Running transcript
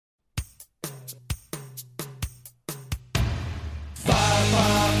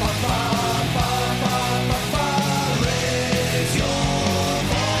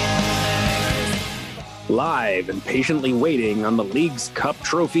live and patiently waiting on the League's Cup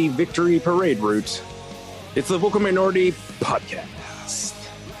Trophy victory parade route. It's the Vocal Minority Podcast.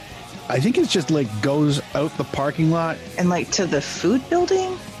 I think it's just like goes out the parking lot. And like to the food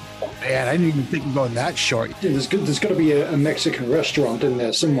building? Man, I didn't even think of going that short. Yeah, there's got to be a Mexican restaurant in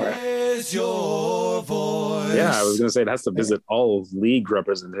there somewhere. Your voice. Yeah, I was going to say it has to visit all of League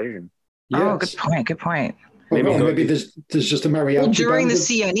representation. Yes. Oh, good point. Good point. Maybe there's just a mariachi. Well, during the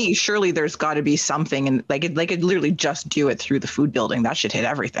band. CNE, surely there's got to be something, and they could literally just do it through the food building. That should hit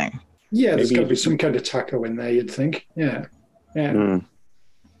everything. Yeah, there's got to be some kind of taco in there, you'd think. Yeah. Yeah.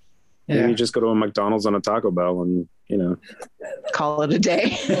 Maybe you just go to a McDonald's and a Taco Bell and, call it a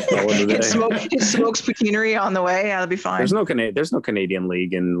day. Get smokes machinery on the way. Yeah, that'll be fine. There's no Canadian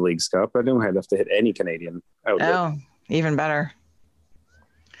League in League's Cup. I don't have to hit any Canadian outlet. Oh, even better.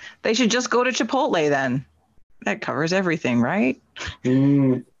 They should just go to Chipotle then. That covers everything, right?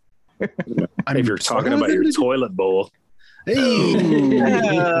 If you're talking about your toilet bowl. Hey.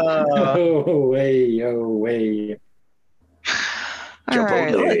 Oh, way.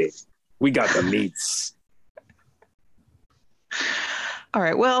 Chipotle. Right, we got the meats. All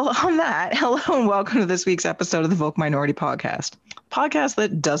right. Well, on that, hello and welcome to this week's episode of the Vocal Minority Podcast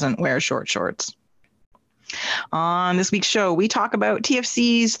that doesn't wear short shorts. On this week's show, we talk about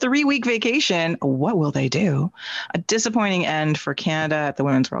TFC's 3-week vacation. What will they do? A disappointing end for Canada at the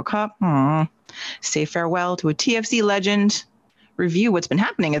Women's World Cup. Say farewell to a TFC legend. Review what's been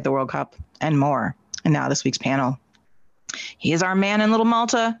happening at the World Cup and more. And now this week's panel. He is our man in Little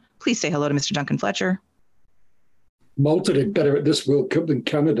Malta. Please say hello to Mr. Duncan Fletcher. Malta did better at this World Cup than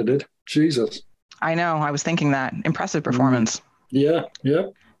Canada did. Jesus. I know. I was thinking that. Impressive performance. Yeah.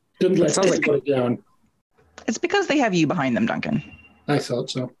 Didn't let it down. It's because they have you behind them, Duncan. I thought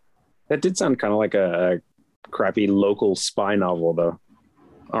so. That did sound kind of like a crappy local spy novel, though.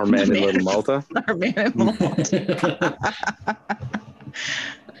 Our Man in Little Malta. Our Man in Little Malta.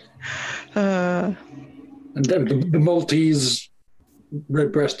 And then the Maltese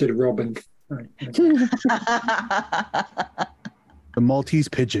red-breasted robin. The Maltese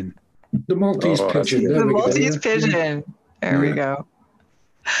pigeon. The Maltese pigeon. The Maltese pigeon. There we go.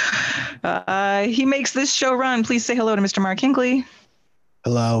 He makes this show run. Please say hello to Mr. Mark Hinkley.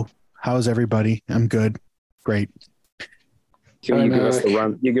 Hello. How's everybody? I'm good. Great. You give us the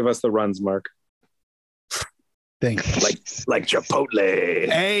run. You give us the runs, Mark. Thanks. Like Chipotle.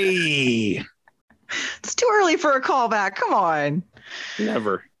 Hey. It's too early for a callback. Come on.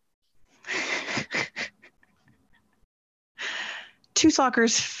 Never. Two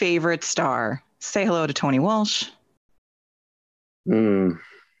Soccer's favorite star. Say hello to Tony Walsh. How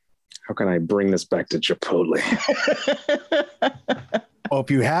can I bring this back to Chipotle? Well, if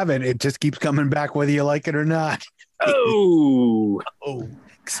you haven't, it just keeps coming back whether you like it or not. Oh,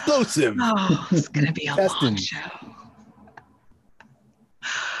 explosive. Oh, it's going to be a long show.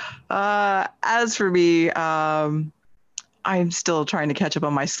 As for me, I'm still trying to catch up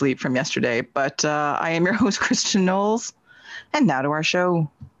on my sleep from yesterday, but I am your host, Kristin Knowles. And now to our show.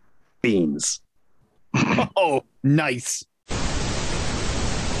 Beans. Oh, nice.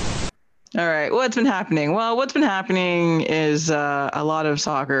 All right. What's been happening? Well, what's been happening is a lot of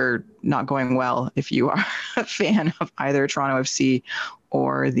soccer not going well if you are a fan of either Toronto FC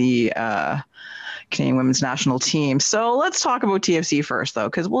or the Canadian women's national team. So let's talk about TFC first, though,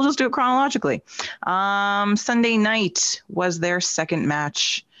 because we'll just do it chronologically. Sunday night was their second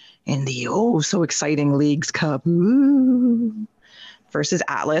match in the so exciting League's Cup versus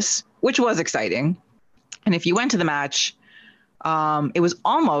Atlas, which was exciting. And if you went to the match, it was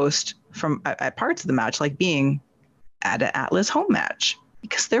almost at parts of the match like being at an Atlas home match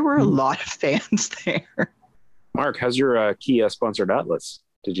because there were a lot of fans there. Mark, how's your Kia sponsored Atlas?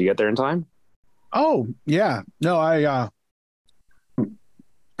 Did you get there in time? Oh, yeah. No,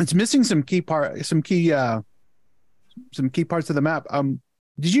 it's missing some key parts of the map.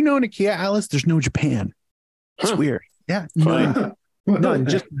 Did you know in a Kia Atlas there's no Japan? It's weird. Yeah, none,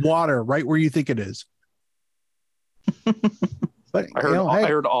 just water right where you think it is. But I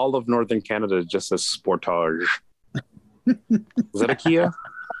heard all of Northern Canada just says Sportage. Is that a Kia?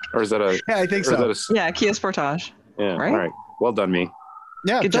 Or is that a... Yeah, I think so. Kia Sportage. Yeah, right? All right. Well done, me.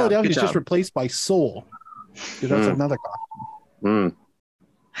 Yeah, Philadelphia is just replaced by Seoul. That's another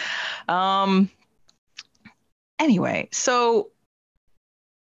car. Anyway, so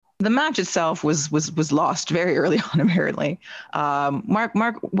the match itself was lost very early on, apparently. Mark,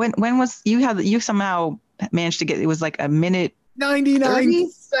 when was you somehow managed to get, it was like a minute 99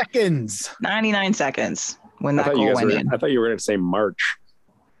 seconds. 99 seconds when that goal went in. I thought you were going to say March.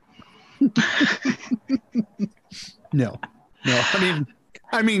 No.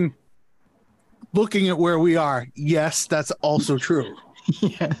 I mean, looking at where we are, yes, that's also true.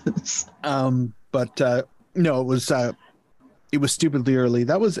 Yes. But no, it was stupidly early.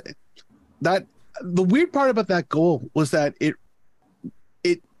 The weird part about that goal was that it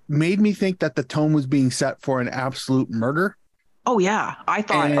made me think that the tone was being set for an absolute murder. Oh yeah, I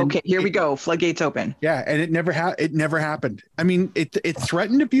thought, And okay, here we go, floodgates open. Yeah, and it never happened. I mean, it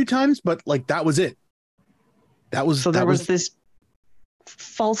threatened a few times, but like that was it. There was this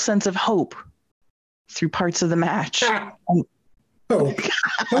false sense of hope through parts of the match. Hope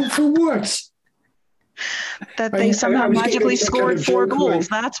for what? That they somehow magically scored 4 goals.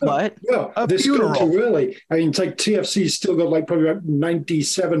 That's what. Well, this got too early. I mean, it's like TFC's still got like probably about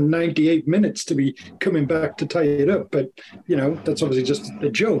 97, 98 minutes to be coming back to tie it up. But, that's obviously just a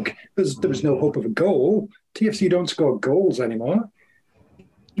joke. There was no hope of a goal. TFC don't score goals anymore.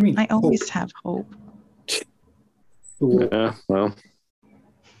 I always have hope. Yeah, well.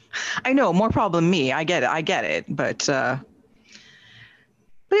 I know, more problem me. I get it. But it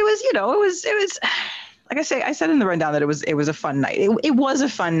was, it was like I said in the rundown that it was a fun night. It was a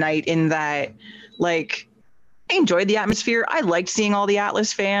fun night in that, like, I enjoyed the atmosphere. I liked seeing all the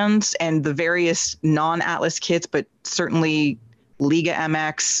Atlas fans and the various non-Atlas kits, but certainly Liga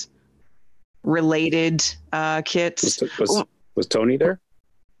MX related kits. Was Tony there?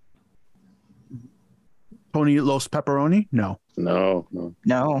 Tony Los Pepperoni? No.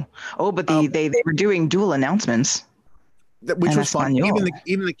 Oh, but they were doing dual announcements, which was fun.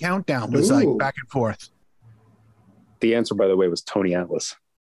 Even the countdown was like back and forth. The answer, by the way, was Tony Atlas.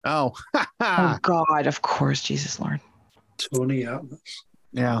 Oh. Oh God! Of course, Jesus Lord. Tony Atlas.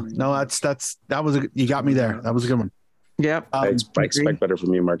 Yeah. No, that was you got me there. That was a good one. Yep. I expect better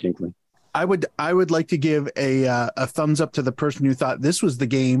from you, Mark Inkley. I would like to give a thumbs up to the person who thought this was the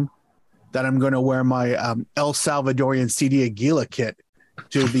game that I'm going to wear my El Salvadorian CD Aguila kit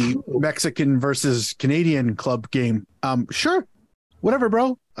to the Mexican versus Canadian club game. Sure, whatever,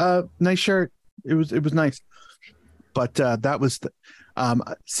 bro. Nice shirt. It was nice, but that was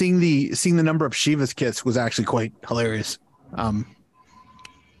seeing the number of Chivas kits was actually quite hilarious.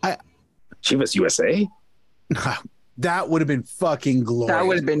 Chivas USA. That would have been fucking glorious. That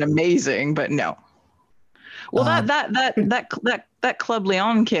would have been amazing, but no. Well, that Club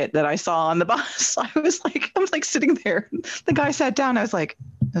Leon kit that I saw on the bus, I was like sitting there. The guy sat down. I was like,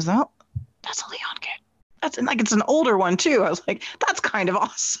 that's a Leon kit. It's an older one too. I was like, that's kind of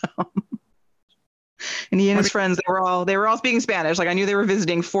awesome. And he and his friends, they were all speaking Spanish. Like, I knew they were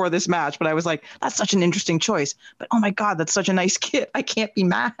visiting for this match, but I was like, that's such an interesting choice. But oh my God, that's such a nice kit. I can't be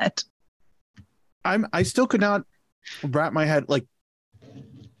mad. I still could not wrap my head, like,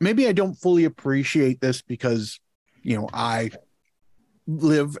 maybe I don't fully appreciate this because, I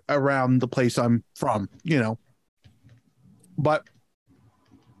live around the place I'm from, but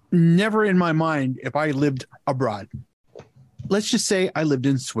never in my mind, if I lived abroad, let's just say I lived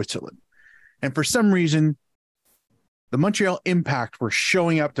in Switzerland, and for some reason, the Montreal Impact were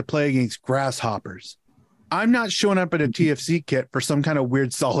showing up to play against Grasshoppers. I'm not showing up in a TFC kit for some kind of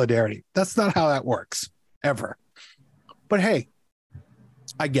weird solidarity. That's not how that works, ever. But hey,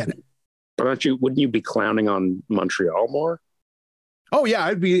 I get it. But wouldn't you be clowning on Montreal more? Oh yeah, I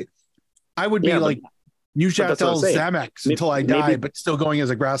would be like Neuchâtel Xamax until I die, but still going as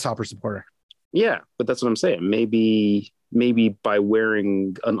a Grasshopper supporter. Yeah, but that's what I'm saying. Maybe by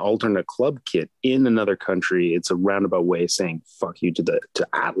wearing an alternate club kit in another country, it's a roundabout way of saying fuck you to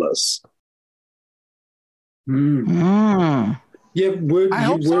Atlas. Yeah,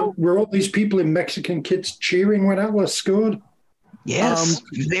 were all these people in Mexican kits cheering when Atlas scored? Yes,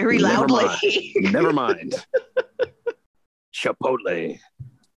 very loudly. Never mind. Chipotle.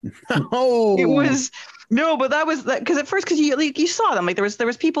 Oh, it was no, but that was that because at first, because you saw them, like there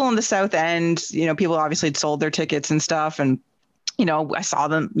was people in the South End, people obviously had sold their tickets and stuff, and I saw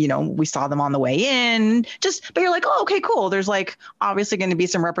them, we saw them on the way in, but you're like, oh, okay, cool. There's like obviously going to be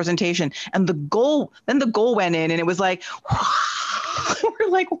some representation, and the goal went in, and it was like, we're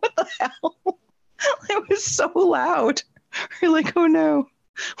like, what the hell? It was so loud. We're like, oh no,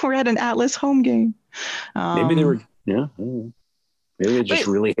 we're at an Atlas home game. Maybe they were, maybe they just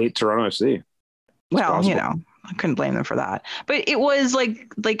really hate Toronto FC. Well, I couldn't blame them for that. But it was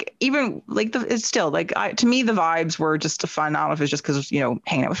like even like it's still like to me the vibes were just fun. I don't know if it's just because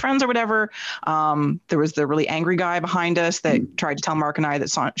hanging out with friends or whatever. There was the really angry guy behind us that tried to tell Mark and I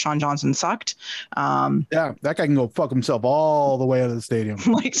that Sean Johnson sucked. Yeah, that guy can go fuck himself all the way out of the stadium.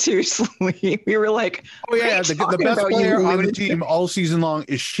 Like seriously, we were like, oh yeah, the best player on the team all season long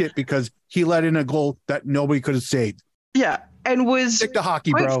is shit because he let in a goal that nobody could have saved. Yeah. And was stick to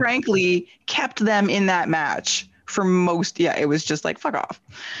hockey, quite bro. frankly kept them in that match for most. Yeah, it was just like fuck off.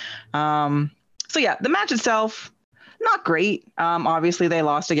 So yeah, the match itself, not great. Obviously they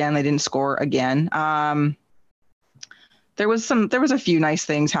lost again. They didn't score again. There was a few nice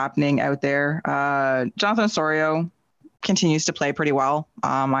things happening out there. Jonathan Osorio continues to play pretty well.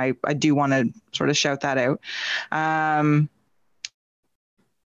 I do want to sort of shout that out.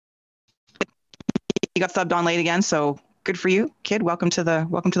 He got subbed on late again, so good for you, kid. Welcome to the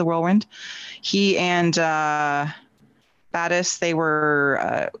whirlwind. He and Battis, they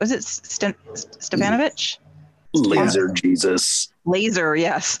were was it Stefanovic? Laser Jesus. Laser,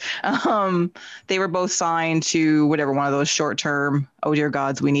 yes. They were both signed to whatever one of those short-term, oh dear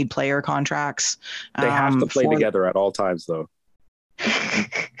gods, we need player contracts. They have to play together at all times, though.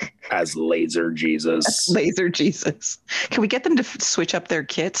 As Laser Jesus. Laser Jesus. Can we get them to switch up their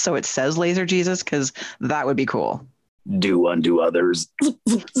kits so it says Laser Jesus? Because that would be cool. Do unto others.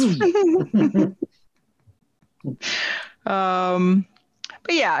 But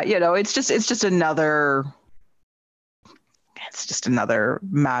yeah, it's just another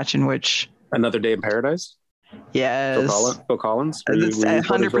match in which Another Day in Paradise. Yes, Phil Collins. That's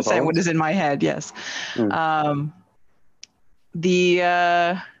 100% what is in my head. Yes. Things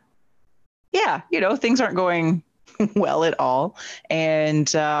aren't going well at all, and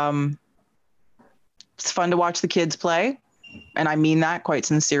it's fun to watch the kids play, and I mean that quite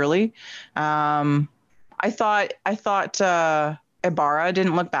sincerely. I thought Ibarra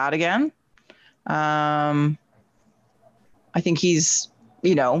didn't look bad again. I think he's,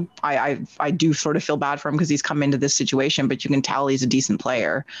 I do sort of feel bad for him because he's come into this situation, but you can tell he's a decent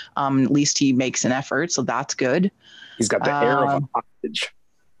player. At least he makes an effort, so that's good. He's got the air of a hostage.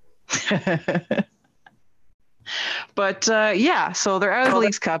 But so they're out of the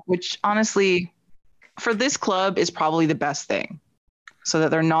Leagues Cup, which honestly, for this club is probably the best thing, so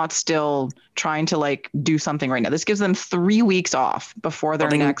that they're not still trying to do something right now. This gives them 3 weeks off before their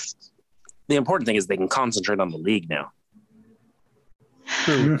next. The important thing is they can concentrate on the league now.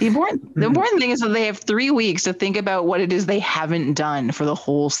 The important thing is that they have 3 weeks to think about what it is they haven't done for the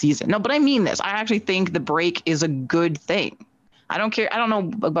whole season. No, but I mean this. I actually think the break is a good thing. I don't care. I don't know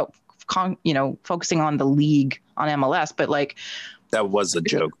about focusing on the league on MLS, but that was a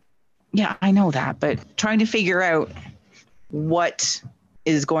joke. Yeah, I know that, but trying to figure out what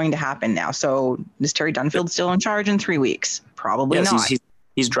is going to happen now. So is Terry Dunfield still in charge in 3 weeks? Probably not.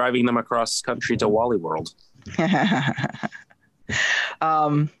 He's driving them across country to Wally World.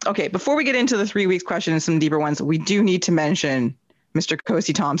 Okay, before we get into the 3 weeks question and some deeper ones, we do need to mention Mr.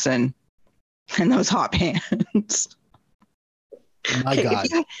 Kosi Thompson and those hot pants. My God.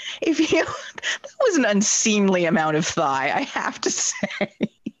 If you that was an unseemly amount of thigh, I have to say.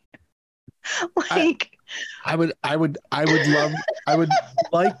 I would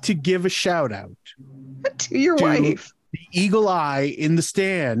like to give a shout out to your wife. The eagle eye in the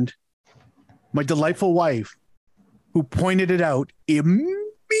stand, my delightful wife, who pointed it out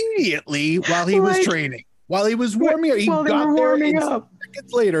immediately while he was training, while he was warming up. He got there warming up.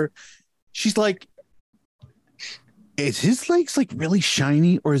 Seconds later, she's like, is his legs really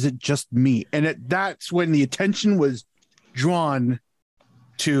shiny or is it just me? And that's when the attention was drawn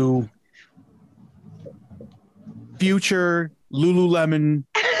to future Lululemon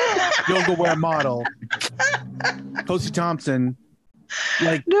yoga wear model Kosi Thompson.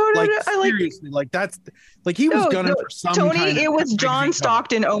 Seriously, that's he was gunning for some Tony. kind of it was John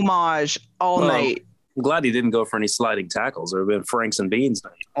Stockton homage all night. I'm glad he didn't go for any sliding tackles. There have been Franks and Beans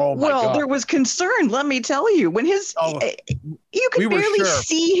night. Oh my God. There was concern. Let me tell you, when you could barely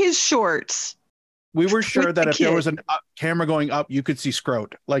see his shorts. We were sure that if there was a camera going up, you could see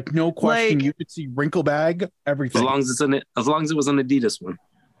scrot. No question, you could see wrinkle bag, everything. As long as it was an Adidas one.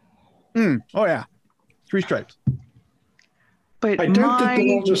 Oh yeah, 3 stripes. But I doubt that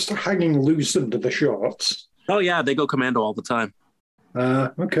they're all just hanging loose under the shorts. Oh yeah, they go commando all the time.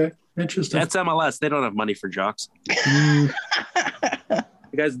 Okay, interesting. That's MLS. They don't have money for jocks. The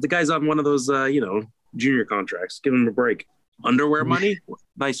guy's on one of those, junior contracts. Give him a break. Underwear money?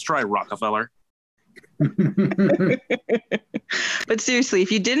 Nice try, Rockefeller. But seriously,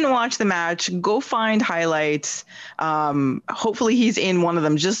 if you didn't watch the match, go find highlights. Hopefully he's in one of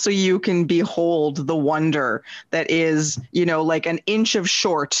them, just so you can behold the wonder that is, an inch of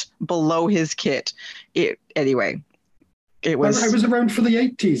short below his kit. It was. I was around for the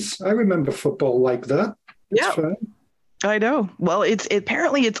 80s. I remember football like that. Yeah, I know. Well,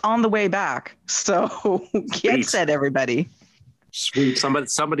 apparently it's on the way back. So get set, everybody. Sweet.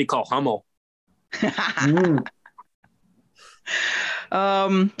 Somebody call Hummel.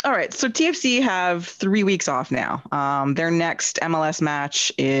 All right, so TFC have 3 weeks off now. Their next MLS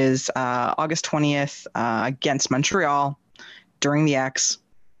match is August 20th against Montreal during the X.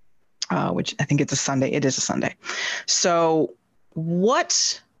 which I think it's a Sunday. It is a Sunday. So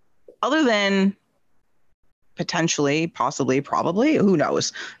what, other than potentially, possibly, probably, who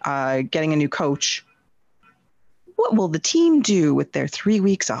knows, getting a new coach, what will the team do with their 3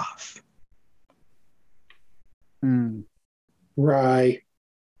 weeks off? Right.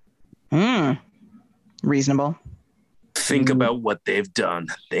 Reasonable. Think about what they've done.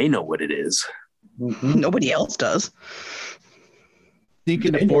 They know what it is. Nobody else does. Sneak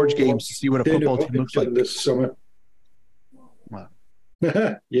into Forge games to see what a football team looks like this summer. Wow.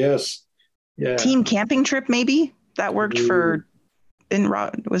 Yes. Yeah. Team camping trip, maybe that worked for.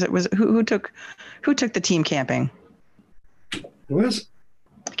 Was it who took the team camping? Was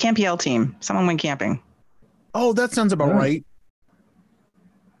Camp team. Someone went camping. Oh, that sounds about right.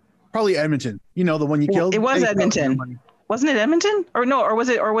 Probably Edmonton. You know, the one you killed. It was Edmonton. Wasn't it Edmonton? Or was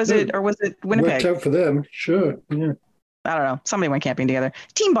it Winnipeg? Worked out for them. Sure. Yeah. I don't know. Somebody went camping together.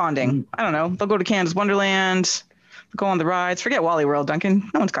 Team bonding. I don't know. They'll go to Canada's Wonderland, go on the rides. Forget Wally World, Duncan.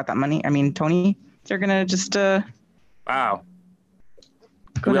 No one's got that money. I mean, Tony, they're gonna just wow.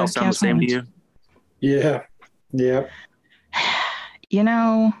 Do we all sound the same to you? Yeah. Yeah. You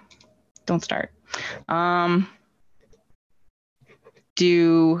know, don't start. Do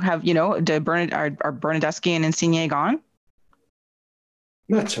you have, are Bernadeschi and Insigne gone?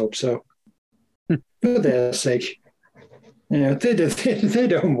 Let's hope so. For their sake. Yeah, they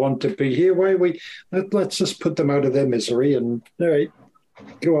don't want to be here. Why let's just put them out of their misery and all right,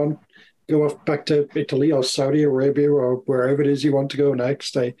 go off back to Italy or Saudi Arabia or wherever it is you want to go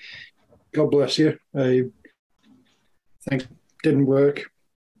next. God bless you. I think didn't work.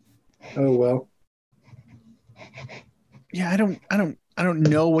 Oh well. Yeah, I don't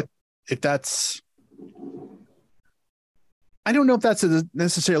know if that's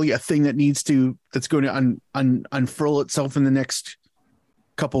necessarily a thing that's going to unfurl itself in the next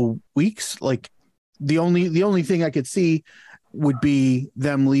couple weeks. Like the only thing I could see would be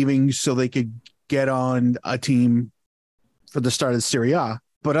them leaving so they could get on a team for the start of Serie A.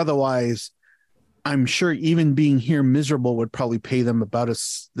 But otherwise, I'm sure even being here miserable would probably pay them about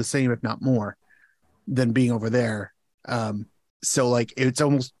the same, if not more, than being over there. So like it's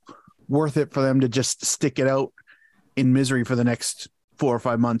almost worth it for them to just stick it out in misery for the next 4 or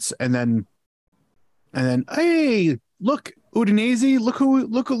 5 months, and then hey, look, Udinese, look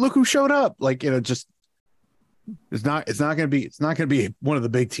who showed up. Like, just it's not going to be one of the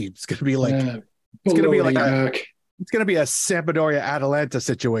big teams. It's going to be like it's going to be like it's going to be a Sampdoria Atalanta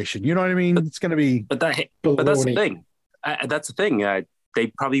situation. You know what I mean? It's going to be. But that's the thing. That's the thing. They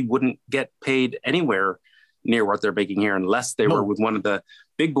probably wouldn't get paid anywhere near what they're making here unless they were with one of the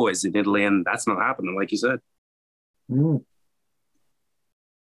big boys in Italy, and that's not happening, like you said.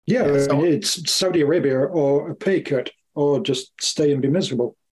 Yeah, so it's Saudi Arabia or a pay cut or just stay and be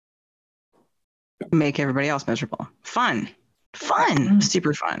miserable. Make everybody else miserable. Fun,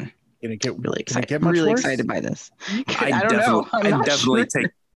 super fun. Gonna get really excited. Get much really worse? excited by this. I don't know. I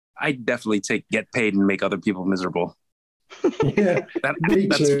definitely take get paid and make other people miserable. Yeah,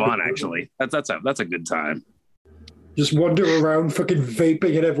 that's fun. Actually, that's a good time. Just wander around, fucking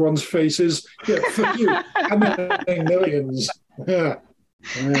vaping in everyone's faces. Yeah, fuck you. I'm making millions. Yeah.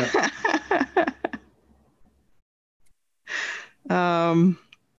 You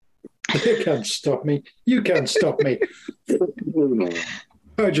can't stop me. You can't stop me.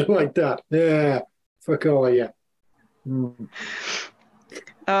 How'd you like that? Yeah. Fuck all of you.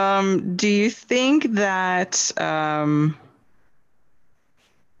 Do you think that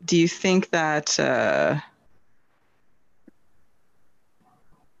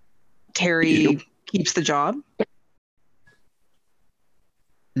Terry keeps the job?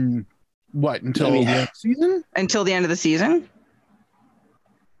 What, until the end of the season? Until the end of the season?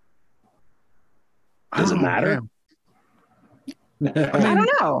 Does it matter? I don't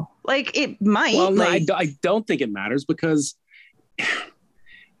know. Like, it might. Well, no, I don't think it matters because,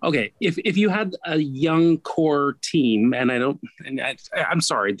 okay, if you had a young core team, and I'm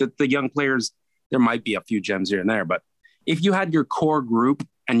sorry, the young players, there might be a few gems here and there, but if you had your core group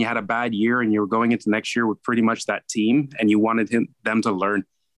and you had a bad year and you were going into next year with pretty much that team and you wanted them to learn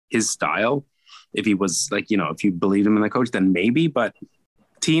his style, if he was like, if you believe him in the coach, then maybe, but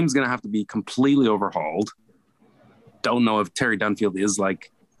team's going to have to be completely overhauled. Don't know if Terry Dunfield is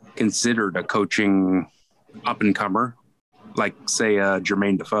like considered a coaching up and comer, like say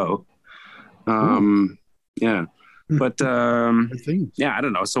Jermaine Defoe. Yeah. But yeah, I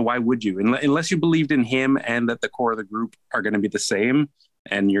don't know. So why would you, unless you believed in him and that the core of the group are going to be the same,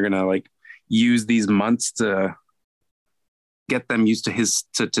 and you're going to like use these months to get them used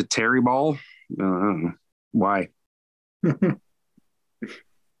to Terry ball? Why?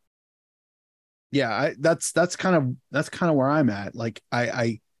 Yeah, that's kind of where I'm at. Like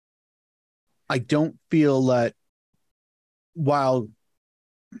I don't feel that while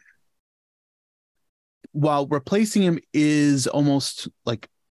replacing him is almost like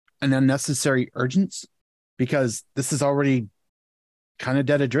an unnecessary urgency, because this is already kind of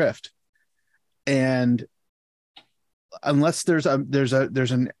dead adrift. And unless there's a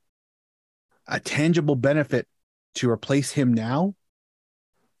tangible benefit to replace him now,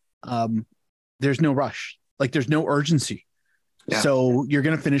 there's no rush. Like there's no urgency. Yeah. So you're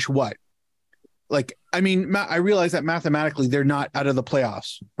going to finish what? Like, I mean, I realize that mathematically they're not out of the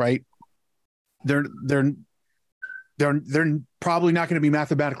playoffs, right? They're probably not going to be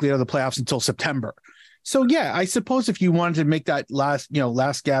mathematically out of the playoffs until September. So yeah, I suppose if you wanted to make that last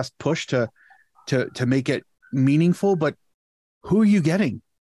gasp push to make it meaningful, but who are you getting?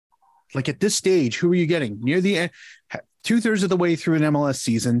 Like at this stage, who are you getting? Near the end, 2/3 of the way through an MLS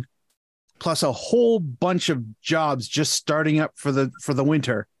season, plus a whole bunch of jobs just starting up for the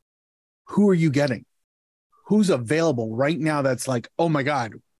winter. Who are you getting? Who's available right now that's like, oh my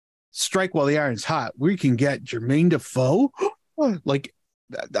God, strike while the iron's hot. We can get Jermaine Defoe. Like,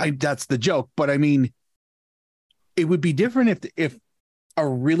 that's the joke. But I mean, it would be different if a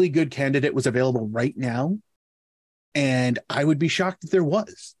really good candidate was available right now. And I would be shocked if there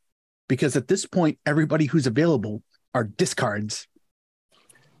was. Because at this point, everybody who's available are discards.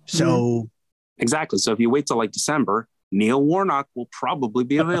 So exactly. So if you wait till like December, Neil Warnock will probably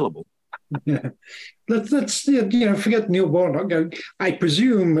be available. Yeah, let's forget Neil Warnock. I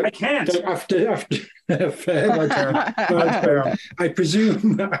presume I can't after fair. I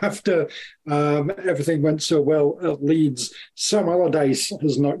presume after everything went so well at Leeds, Sam Allardyce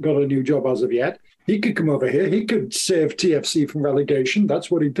has not got a new job as of yet. He could come over here. He could save TFC from relegation. That's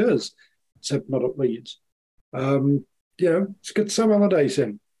what he does, except not at Leeds. Let's get Sam Allardyce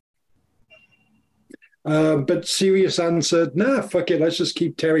in. But serious answer, nah, fuck it, let's just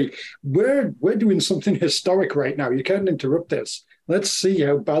keep Terry. We're doing something historic right now. You can't interrupt this. Let's see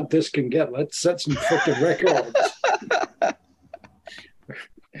how bad this can get. Let's set some fucking records.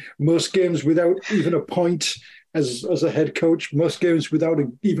 Most games without even a point as a head coach. Most games without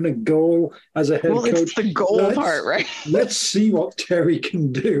even a goal as a head coach. Well, it's the goal part, right? Let's see what Terry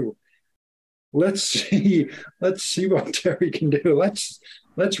can do. Let's see what Terry can do. Let's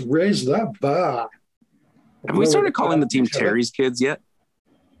raise that bar. Have we started calling the team Terry's kids yet?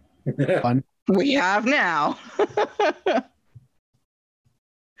 Fun. We have now.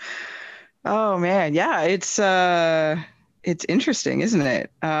 Oh man, yeah, it's interesting, isn't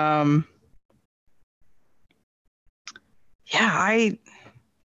it? And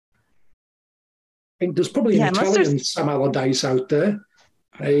there's probably an Italian Sam Allardyce out there.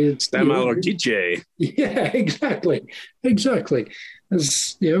 Sam Allardyce. Yeah, exactly.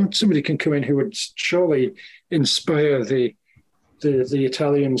 As somebody can come in who would surely inspire the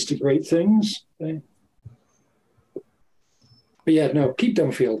Italians to great things. But yeah, no, keep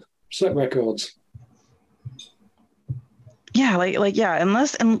Dunfield, set records. Yeah,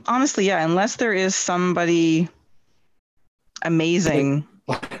 unless there is somebody amazing.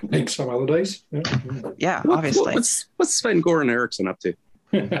 Like Sam Allardyce. Yeah, obviously. What's Sven Goran Eriksson up to?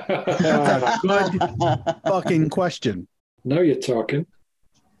 That's a good fucking question. Now you're talking.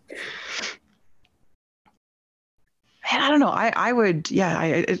 Man, I don't know. I would,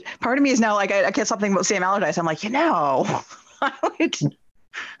 part of me is now like, I get something about Sam Allardyce. I'm like, that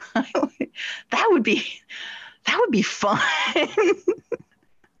would be fun.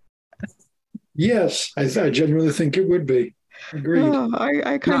 Yes, I genuinely think it would be. Agreed.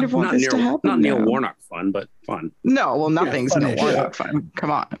 I kind of want this to happen. Not Neil Warnock fun, but fun. No, well, nothing's Neil Warnock fun.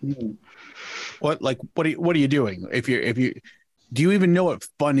 Come on. What are you doing? If you do you even know what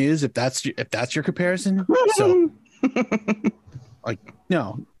fun is? If that's your comparison, so like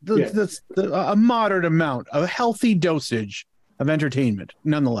no, that's a moderate amount, a healthy dosage of entertainment,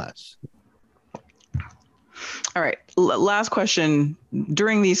 nonetheless. All right, last question.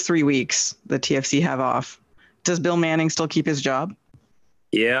 During these 3 weeks the TFC have off, does Bill Manning still keep his job?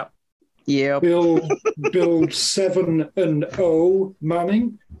 Yeah. Yep. Bill 7-0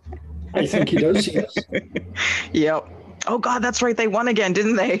 Manning. I think he does. Yes. Yep. Oh God, that's right. They won again,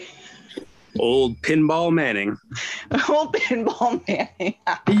 didn't they? Old Pinball Manning. Old Pinball Manning.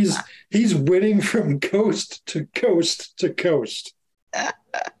 he's winning from coast to coast to coast.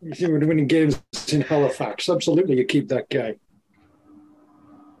 He's winning games in Halifax. Absolutely, you keep that guy.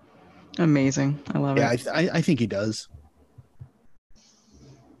 Amazing. I love it. Yeah, I think he does.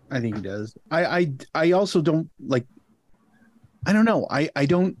 I think he does. I also don't like. I don't know. I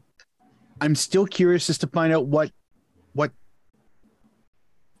don't. I'm still curious as to find out what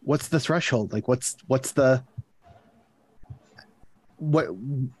what's the threshold? Like what's the what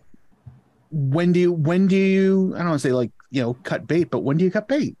when do you I don't want to say like, cut bait, but when do you cut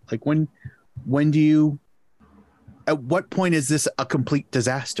bait? Like when do you at what point is this a complete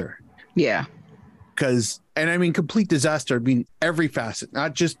disaster? Yeah. And I mean complete disaster, I mean every facet,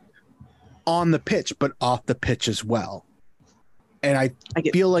 not just on the pitch, but off the pitch as well. And I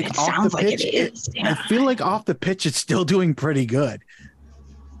feel like off the pitch, I feel like off the pitch, it's still doing pretty good.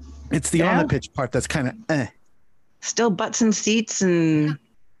 It's the on the pitch part that's kind of still butts and seats and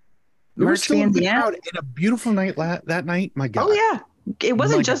merch fans out in a beautiful night that night. My God. Oh yeah. It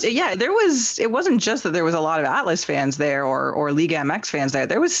wasn't it wasn't just that there was a lot of Atlas fans there or Liga MX fans there.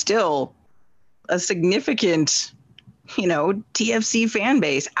 There was still a significant, TFC fan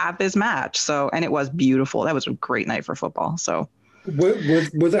base at this match. So, and it was beautiful. That was a great night for football. So were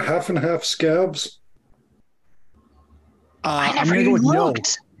the half and half scarves? I'm going to go with no.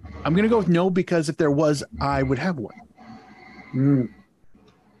 I'm going to go with no, because if there was, I would have one.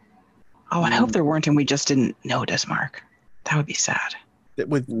 Oh, I hope there weren't, and we just didn't notice, Mark. That would be sad.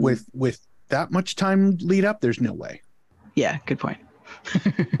 With that much time lead up, there's no way. Yeah, good point.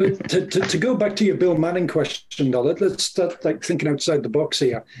 to go back to your Bill Manning question, though, let's start thinking outside the box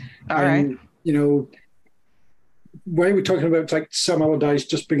here. All right. Why are we talking about Sam Allardyce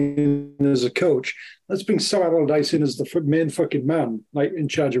just being in as a coach? Let's bring Sam Allardyce in as the main fucking man, in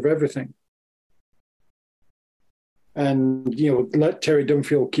charge of everything. And let Terry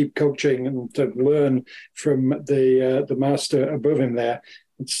Dunfield keep coaching and to learn from the master above him there.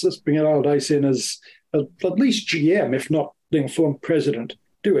 Let's bring Allardyce in as at least GM, if not full president.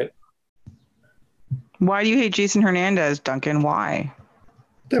 Do it. Why do you hate Jason Hernandez, Duncan? Why?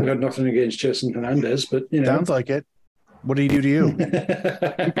 I've got nothing against Jason Hernandez, but sounds like it. What did he do to you? He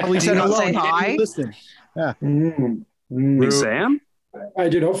probably said hello. Say hi. Listen. Yeah. Hey, Sam. I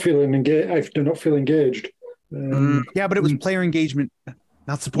do not feel engaged. I do not feel engaged. Yeah, but it was player engagement,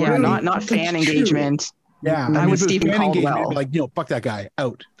 not support. Yeah, not fan engagement. Yeah, I was Stephen Caldwell. Like, fuck that guy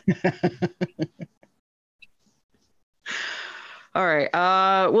out. All right.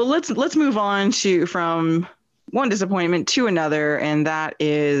 Well, let's move on from one disappointment to another, and that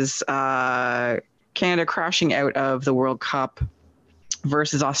is Canada crashing out of the World Cup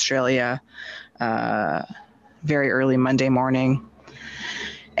versus Australia very early Monday morning.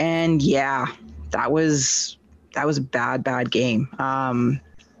 And yeah, that was a bad game. And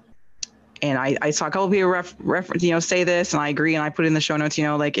I saw a couple of people say this, and I agree, and I put in the show notes,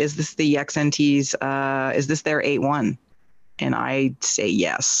 is this the XNTs? Is this their 8-1? And I say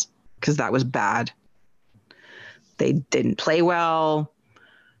yes, because that was bad. They didn't play well.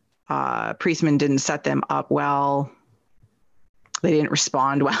 Priestman didn't set them up well. They didn't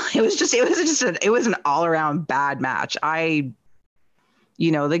respond well. It was an all around bad match. The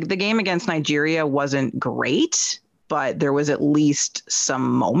game against Nigeria wasn't great, but there was at least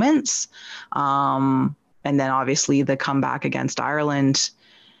some moments. And then obviously the comeback against Ireland,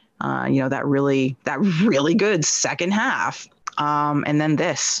 that really good second half. And then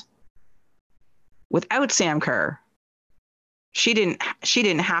this, without Sam Kerr, she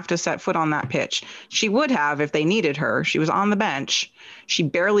didn't have to set foot on that pitch. She would have if they needed her. She was on the bench. She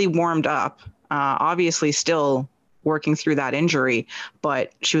barely warmed up, obviously still working through that injury,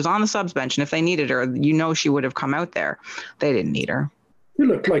 but she was on the subs bench. And if they needed her, she would have come out there. They didn't need her. It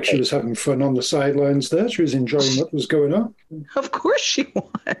looked like she was having fun on the sidelines there. She was enjoying what was going on. Of course she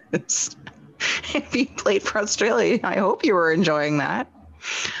was. If you played for Australia, I hope you were enjoying that.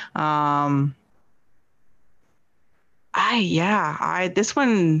 This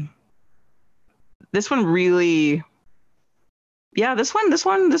one really, yeah, this one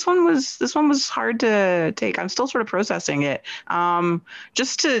was hard to take. I'm still sort of processing it.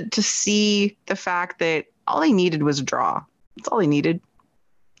 Just to see the fact that all they needed was a draw. That's all they needed.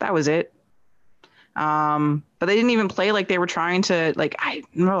 That was it. But they didn't even play like they were trying to,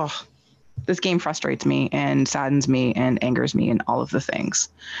 this game frustrates me and saddens me and angers me and all of the things.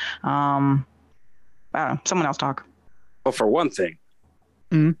 I don't know. Someone else talk. Well, for one thing,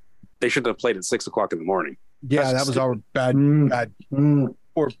 they should have played at 6 o'clock in the morning. Yeah, that was our bad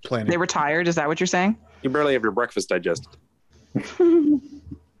poor planning. They were tired. Is that what you're saying? You barely have your breakfast digested. I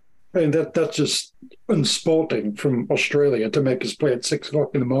mean, that's just unsporting from Australia to make us play at 6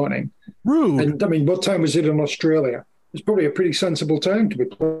 o'clock in the morning. Rude. And I mean, what time was it in Australia? It's probably a pretty sensible time to be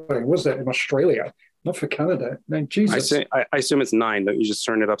playing, was that, in Australia? Not for Canada. Man, Jesus. I assume it's 9. Don't you just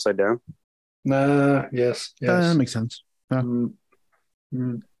turn it upside down? Nah, yes. That makes sense.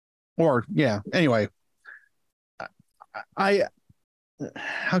 Or, yeah. Anyway, how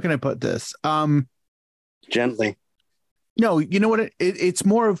can I put this? Gently. No, you know what? It's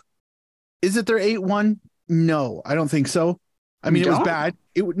more of, is it their 8-1? No, I don't think so. I mean, it was bad.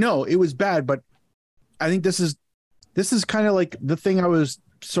 It was bad, but I think this is kind of like the thing I was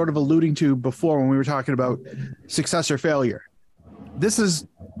sort of alluding to before when we were talking about success or failure. This is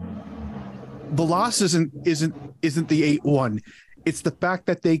the loss isn't the 8-1. It's the fact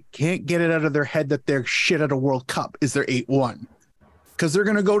that they can't get it out of their head that they're shit at a World Cup is their 8-1. Because they're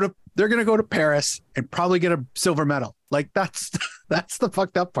gonna go to Paris and probably get a silver medal. Like that's the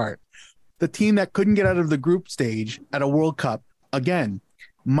fucked up part. The team that couldn't get out of the group stage at a World Cup again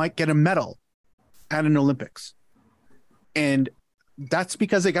might get a medal at an Olympics. And that's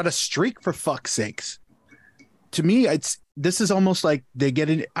because they got a streak, for fuck's sakes. To me, this is almost like they get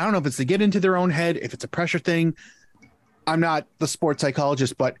in. I don't know if it's they get into their own head, if it's a pressure thing. I'm not the sports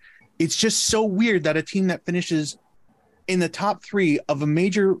psychologist, but it's just so weird that a team that finishes in the top 3 of a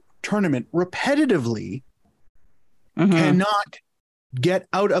major tournament repetitively cannot get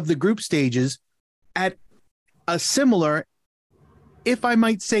out of the group stages at a similar, if I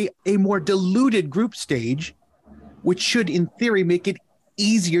might say, a more diluted group stage, which should, in theory, make it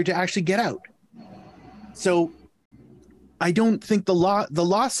easier to actually get out. So I don't think the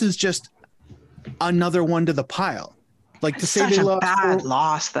loss is just another one to the pile. Like to say they lost, bad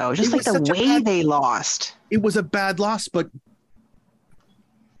loss, though. Just like the way they lost. It was a bad loss, but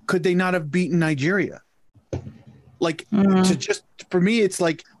could they not have beaten Nigeria? Like to just, for me, it's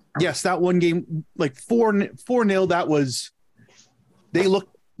like, yes, that one game, like 4-0, that was, they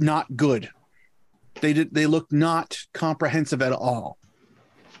looked not good. They looked not comprehensive at all.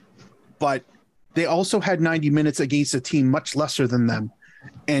 But they also had 90 minutes against a team much lesser than them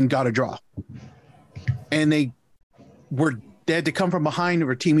and got a draw. And they had to come from behind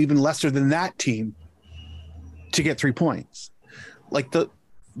or a team even lesser than that team to get 3 points. Like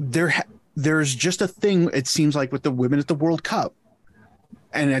there's just a thing, it seems like, with the women at the World Cup.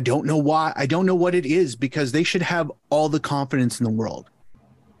 And I don't know why. I don't know what it is, because they should have all the confidence in the world,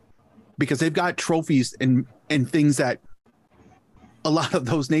 because they've got trophies and things that a lot of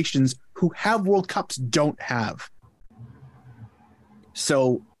those nations who have World Cups don't have.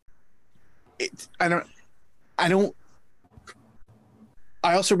 So I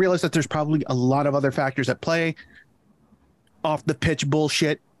also realize that there's probably a lot of other factors at play. Off the pitch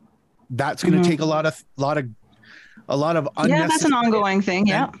bullshit. That's going to take a lot of unnecessary. Yeah, that's an ongoing thing.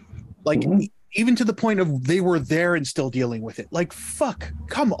 Yeah. Like even to the point of they were there and still dealing with it. Like, fuck,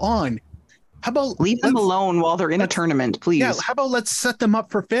 come on. How about leave them alone while they're in a tournament, please? Yeah. How about let's set them up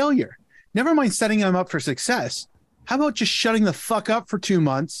for failure? Never mind setting them up for success. How about just shutting the fuck up for 2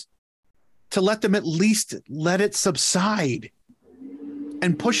 months to let them at least let it subside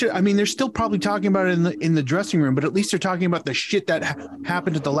and push it? I mean, they're still probably talking about it in the dressing room, but at least they're talking about the shit that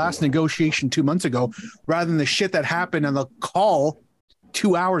happened at the last negotiation 2 months ago, rather than the shit that happened on the call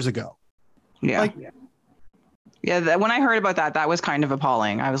 2 hours ago. Yeah. When I heard about that, that was kind of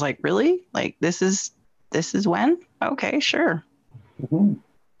appalling. I was like, really? Like, this is when? Okay, sure. Mm-hmm.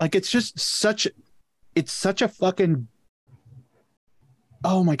 Like, it's just such a fucking,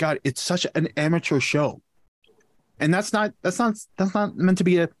 oh my God, it's such an amateur show. And that's not meant to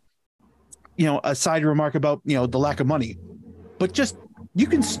be a side remark about, the lack of money, but just, you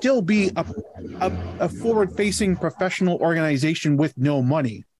can still be a forward-facing professional organization with no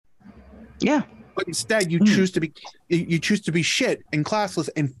money. Yeah. But instead you choose to be shit and classless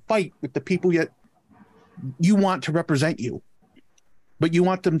and fight with the people yet you want to represent you, but you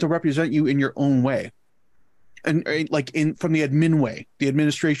want them to represent you in your own way. And from the admin way, the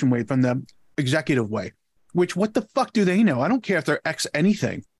administration way, from the executive way, which what the fuck do they know? I don't care if they're ex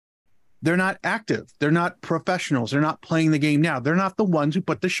anything. They're not active. They're not professionals. They're not playing the game now. They're not the ones who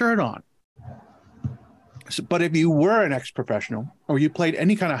put the shirt on. So, but if you were an ex-professional or you played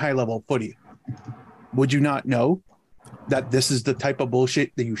any kind of high-level footy, would you not know that this is the type of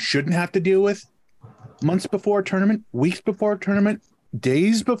bullshit that you shouldn't have to deal with months before a tournament, weeks before a tournament,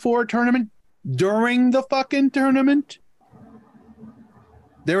 days before a tournament, during the fucking tournament?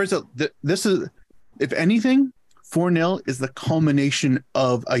 If anything, 4-0 is the culmination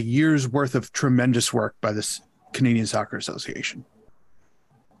of a year's worth of tremendous work by this Canadian Soccer Association.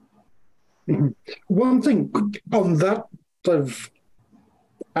 One thing on that sort of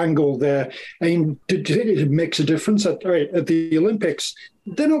angle there, I mean, it makes a difference at the Olympics.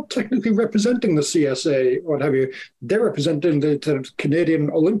 They're not technically representing the CSA or what have you. They're representing the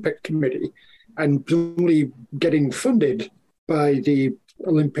Canadian Olympic Committee and presumably getting funded by the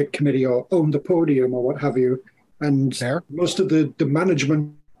Olympic Committee or own the podium or what have you. And most of the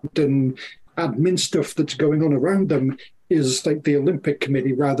management and admin stuff that's going on around them is like the Olympic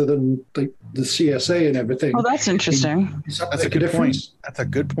Committee rather than like the CSA and everything. Oh, that's interesting. That's a good point. That's a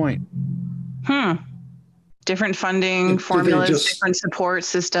good point. Different funding formulas, different support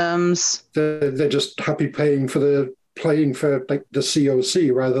systems. They're just happy paying for like the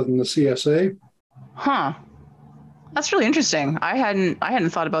COC rather than the CSA. Huh. That's really interesting. I hadn't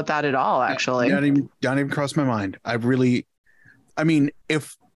thought about that at all, actually. Don't even cross my mind. I mean,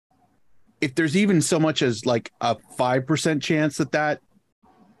 if there's even so much as like a 5% chance that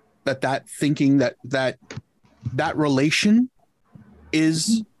thinking that relation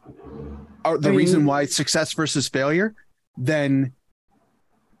is the reason why success versus failure, then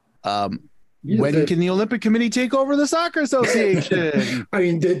when can the Olympic Committee take over the Soccer Association? I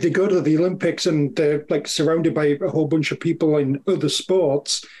mean, they go to the Olympics and they're like surrounded by a whole bunch of people in other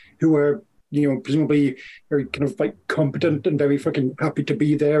sports who are, presumably very kind of like competent and very fucking happy to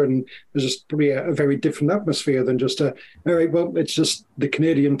be there. And there's just probably a very different atmosphere than just all right, well, it's just the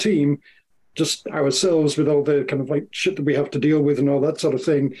Canadian team, just ourselves with all the kind of like shit that we have to deal with and all that sort of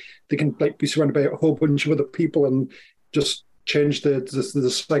thing. They can like be surrounded by a whole bunch of other people and just change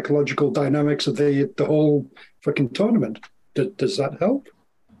the psychological dynamics of the whole fucking tournament. Does that help?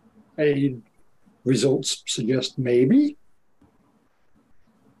 Results suggest maybe.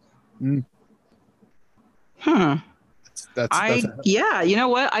 Yeah, you know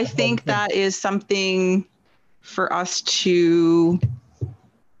what? I think that is something for us to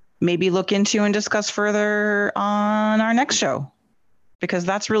maybe look into and discuss further on our next show, because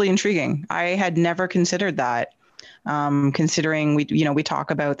that's really intriguing. I had never considered that. Considering we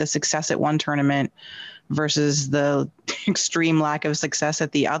talk about the success at one tournament versus the extreme lack of success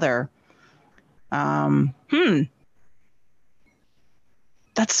at the other.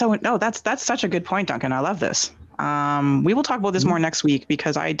 That's such a good point, Duncan. I love this. We will talk about this more next week,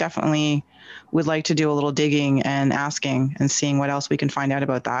 because I definitely would like to do a little digging and asking and seeing what else we can find out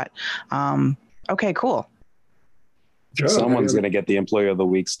about that. Okay, cool. Someone's going to get the Employee of the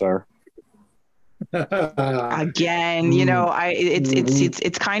Week star. Again,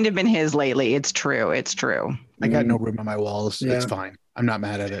 it's kind of been his lately. It's true. I got no room on my walls. Yeah. It's fine. I'm not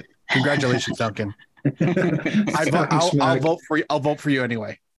mad at it. Congratulations, Duncan. I'll vote for you. I'll vote for you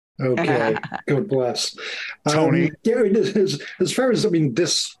anyway. Okay. God bless. Tony. As far as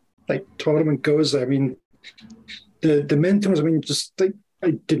this like tournament goes, I mean, the men tournaments, I mean, just like,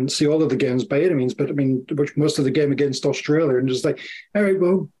 I didn't see all of the games by any means, but I mean, most of the game against Australia, and just like, all right,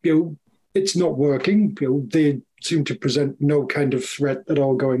 well, it's not working. They seem to present no kind of threat at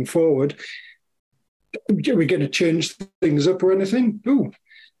all going forward. Are we going to change things up or anything?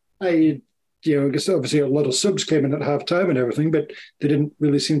 I guess obviously a lot of subs came in at halftime and everything, but they didn't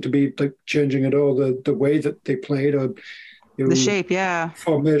really seem to be like changing at all the way that they played or the shape,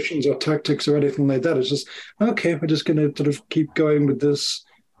 formations or tactics or anything like that. It's just, okay, we're just going to sort of keep going with this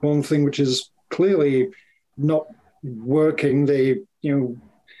one thing, which is clearly not working. They,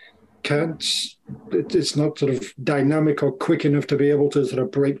 it's not sort of dynamic or quick enough to be able to sort of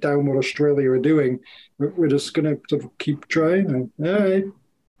break down what Australia are doing. We're just going to sort of keep trying. All right,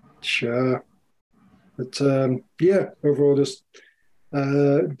 sure. But overall just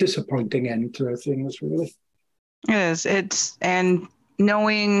disappointing end to things, really. Yes, and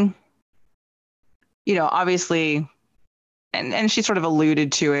knowing, obviously, and she sort of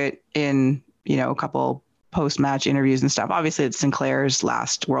alluded to it in, a couple post-match interviews and stuff. Obviously, it's Sinclair's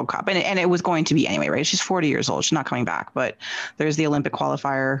last World Cup, and it was going to be anyway, right? She's 40 years old. She's not coming back, but there's the Olympic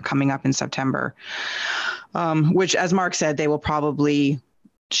qualifier coming up in September, which, as Mark said, they will probably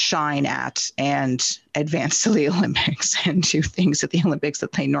shine at and advance to the Olympics and do things at the Olympics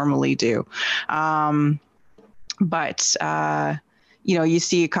that they normally do. But you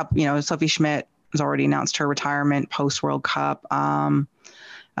see a couple, Sophie Schmidt has already announced her retirement post World Cup.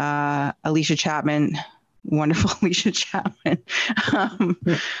 Alicia Chapman, wonderful Alicia Chapman,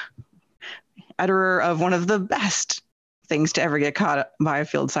 utterer of one of the best things to ever get caught by a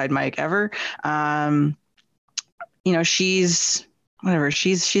field side mic ever. She's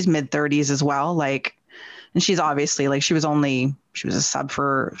mid 30s as well. And she's obviously she was a sub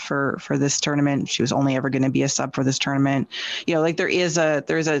for this tournament. She was only ever going to be a sub for this tournament. There is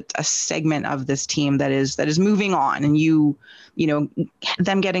a segment of this team that is moving on, and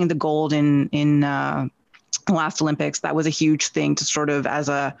them getting the gold in the last Olympics, that was a huge thing to sort of as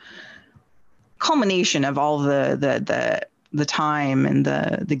a culmination of all the time and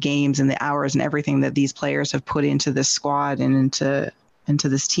the games and the hours and everything that these players have put into this squad and into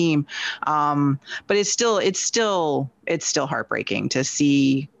this team. But it's still heartbreaking to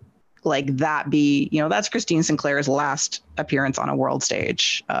see like that be, that's Christine Sinclair's last appearance on a world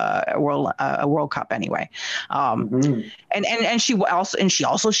stage, a World Cup anyway. And she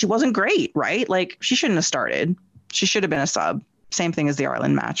wasn't great, right? Like she shouldn't have started. She should have been a sub. Same thing as the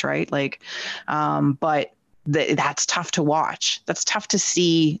Ireland match, right? Like, but that's tough to watch. That's tough to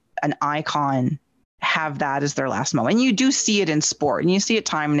see an icon have that as their last moment. And you do see it in sport, and you see it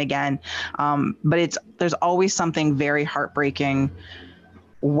time and again. But there's always something very heartbreaking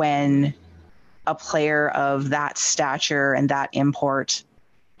when a player of that stature and that import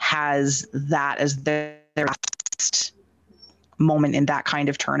has that as their last moment in that kind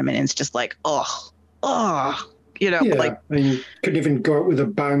of tournament. And it's just like, like, I mean, you couldn't even go out with a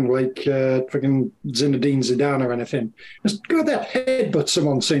bang like freaking Zinedine Zidane or anything. Just go there, headbutt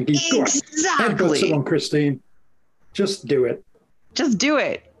someone, Sinky. Exactly. Headbutt someone, Christine. Just do it. Just do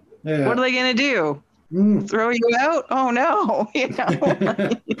it. Yeah. What are they going to do? Throw you out? Oh no!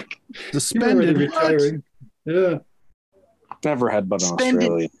 Suspended. Retiring. Yeah. Never headbutt in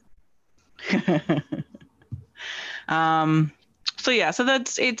Australia. So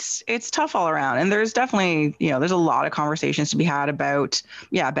that's it's tough all around, and there's definitely there's a lot of conversations to be had about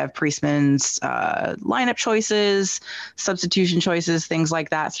Bev Priestman's lineup choices, substitution choices, things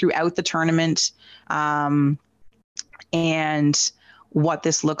like that throughout the tournament, and what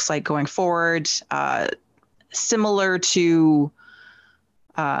this looks like going forward. Similar to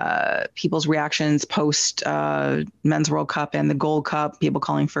people's reactions post Men's World Cup and the Gold Cup, people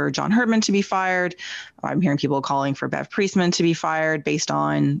calling for John Herdman to be fired. I'm hearing people calling for Bev Priestman to be fired based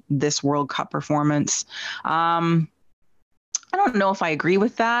on this World Cup performance. I don't know if I agree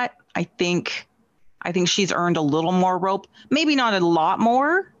with that. I think she's earned a little more rope, maybe not a lot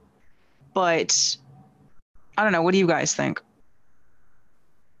more, but I don't know. What do you guys think?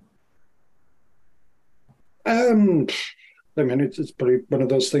 I mean, it's probably one of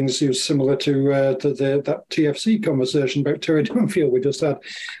those things similar to that TFC conversation about Terry Dunfield we just had.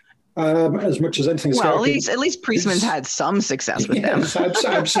 As much as anything, well, at least Priestman's had some success with them.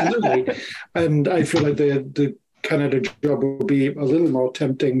 Absolutely, and I feel like the Canada job will be a little more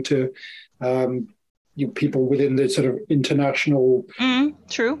tempting to people within the sort of international,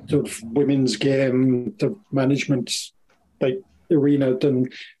 true, sort of women's game, the management arena than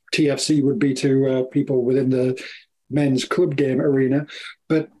TFC would be to people within the men's club game arena.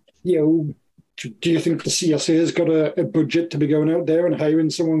 But do you think the CSA has got a budget to be going out there and hiring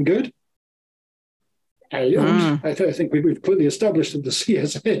someone good? I think we've clearly established that the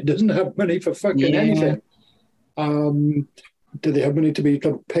CSA doesn't have money for fucking anything. Do they have money to be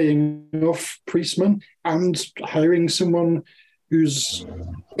paying off Priestman and hiring someone who's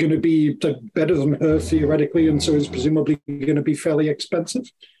going to be better than her theoretically, and so is presumably going to be fairly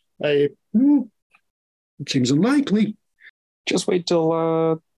expensive? It seems unlikely. Just wait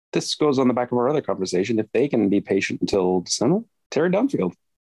till this goes on the back of our other conversation. If they can be patient until December, Terry Dunfield.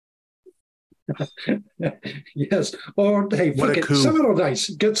 Yes. Or hey, fuck it. Summer dice.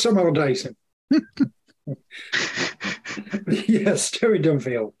 Get Summer dice in. Yes, Terry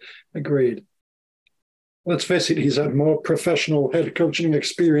Dunfield. Agreed. Let's face it, he's had more professional head coaching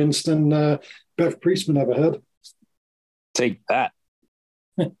experience than Bev Priestman ever had. Take that.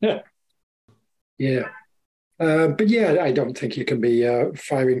 Yeah. But I don't think you can be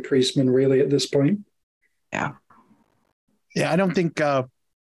firing Priestman really at this point. Yeah. Yeah, I don't think. I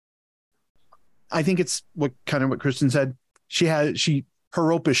think it's what Kristin said. Her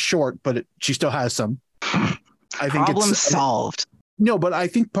rope is short, but she still has some. I think problem solved. No, but I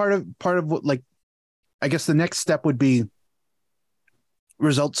think part of what, I guess the next step would be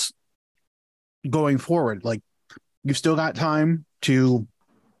results going forward. Like, you've still got time to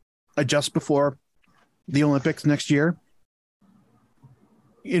adjust before the Olympics next year.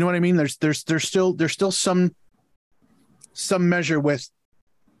 You know what I mean? There's still some measure with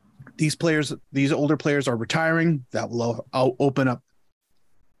these players. These older players are retiring. That will open up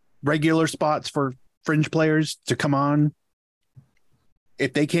regular spots for fringe players to come on.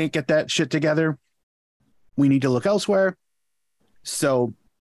 If they can't get that shit together, we need to look elsewhere. So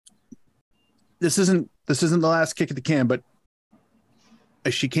this isn't the last kick at the can, but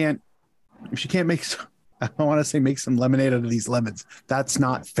if she can't make, I don't want to say make some lemonade out of these lemons. That's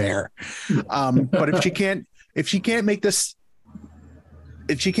not fair. But if she can't make this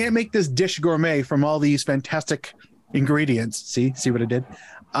dish gourmet from all these fantastic ingredients, see what I did?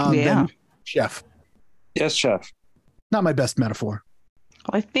 Then chef. Yes, chef. Not my best metaphor.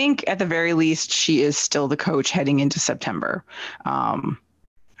 Well, I think at the very least, she is still the coach heading into September. I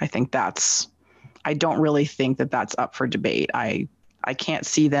think I don't really think that that's up for debate. I can't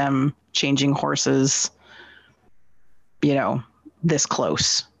see them changing horses, this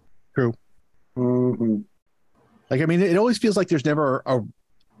close. True. Mm-hmm. Like, I mean, it always feels like there's never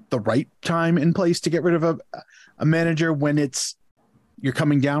the right time and place to get rid of a manager when you're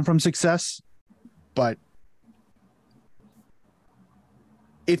coming down from success. But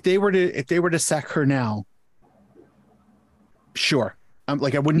if they were to sack her now, sure.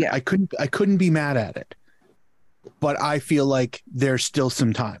 I couldn't be mad at it. But I feel like there's still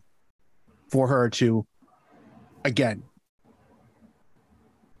some time for her to, again,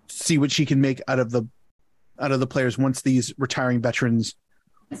 see what she can make out of the players once these retiring veterans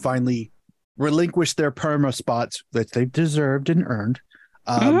finally relinquish their perma spots that they've deserved and earned,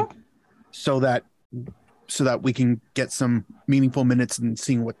 so that we can get some meaningful minutes and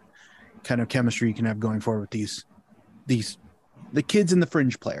seeing what kind of chemistry you can have going forward with the kids and the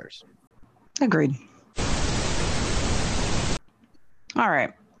fringe players. Agreed. All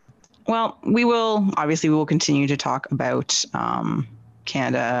right. Well, we will continue to talk about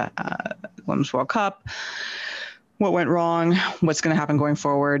Canada Women's World Cup, what went wrong, what's going to happen going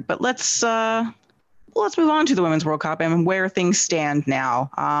forward. But let's move on to the Women's World Cup and where things stand now.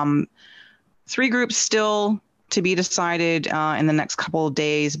 3 groups still to be decided in the next couple of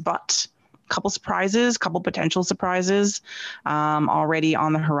days, but couple potential surprises already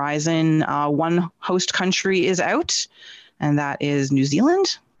on the horizon. One host country is out, and that is New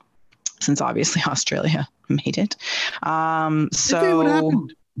Zealand, since obviously Australia made it. So what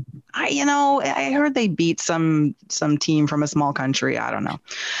happened? I heard they beat some team from a small country. I don't know.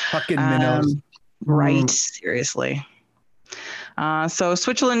 Fucking minnows. Right. Seriously. So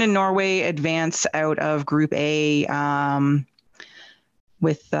Switzerland and Norway advance out of Group A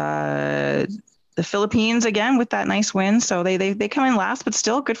with the Philippines again with that nice win. So they come in last, but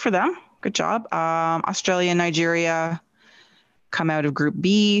still good for them. Good job. Australia and Nigeria come out of Group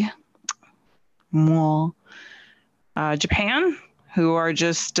B. Japan, who are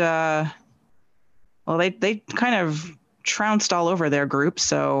just they kind of trounced all over their group.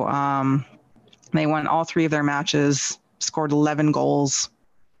 So they won all 3 of their matches, scored 11 goals.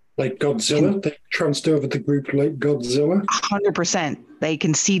 Like Godzilla? They trounced over the group like Godzilla? 100%. They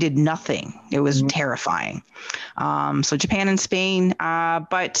conceded nothing. It was terrifying. So Japan and Spain.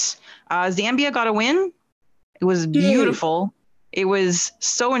 But Zambia got a win. It was beautiful. It was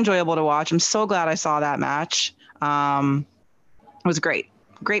so enjoyable to watch. I'm so glad I saw that match. It was great.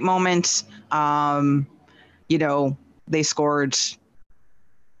 Great moment. They scored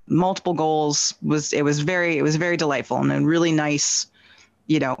multiple goals. It was very delightful and a really nice,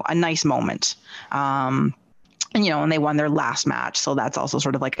 a nice moment. And they won their last match. So that's also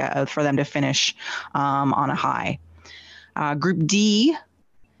sort of like for them to finish on a high. Group D,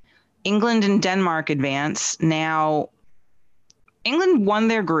 England and Denmark advance. Now, England won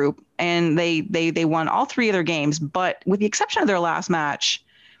their group and they won all 3 of their games, but with the exception of their last match,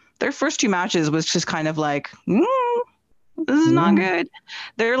 their first 2 matches was just kind of like, this is not good.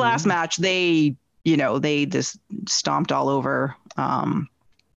 Their last match, they just stomped all over. Was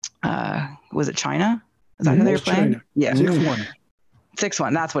it China? Is that who they were playing? China. Yeah. 6-1.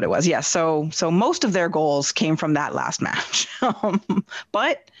 6-1. That's what it was. Yeah. So most of their goals came from that last match.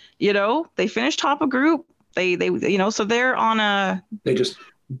 But they finished top of group. They so they're on a. They just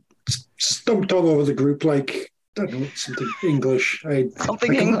stumped all over the group like, I don't know, something English.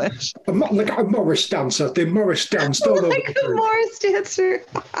 English. Like a Morris dancer. They Morris danced all over like the group. a Morris dancer.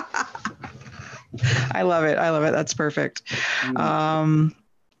 I love it. That's perfect.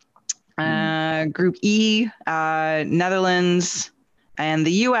 Group E, Netherlands and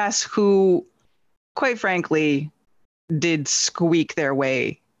the US, who quite frankly did squeak their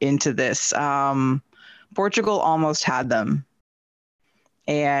way into this. Portugal almost had them,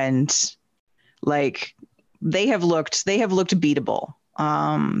 and like they have looked beatable.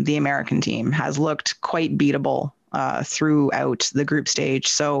 The American team has looked quite beatable throughout the group stage.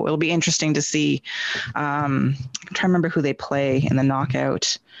 So it'll be interesting to see. I'm trying to remember who they play in the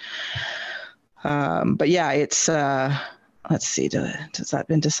knockout. But yeah, it's let's see. Has that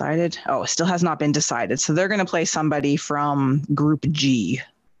been decided? Oh, it still has not been decided. So they're going to play somebody from Group G.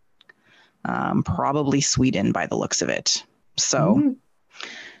 Probably Sweden by the looks of it. So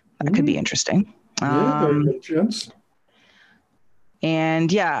that could be interesting. Very good chance. And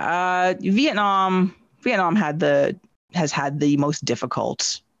Vietnam has had the most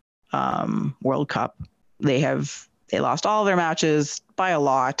difficult World Cup. They lost all their matches by a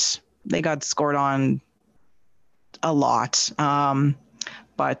lot. They got scored on a lot.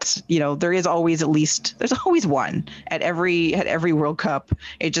 But there's always one at every World Cup.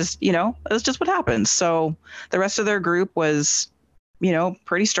 It just, it's just what happens. So the rest of their group was,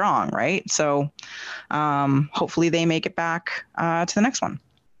 pretty strong, right? So hopefully they make it back to the next one.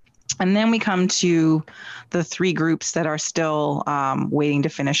 And then we come to the three groups that are still waiting to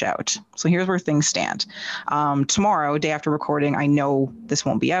finish out. So here's where things stand. Tomorrow, day after recording, I know this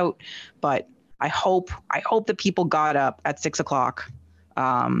won't be out, but I hope that people got up at 6 o'clock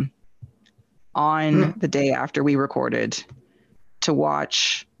on the day after we recorded to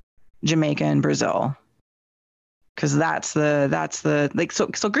watch Jamaica and Brazil. Because that's the like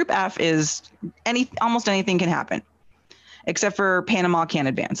so Group F is almost anything can happen. Except for Panama can't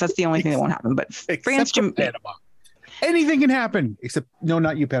advance. That's the only thing that won't happen. But France, Panama. Anything can happen. Except, no,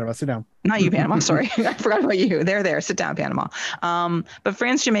 not you, Panama. Sit down. Not you, Panama. Sorry. I forgot about you. They're there. Sit down, Panama. But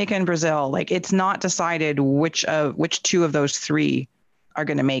France, Jamaica, and Brazil, like, it's not decided which two of those three are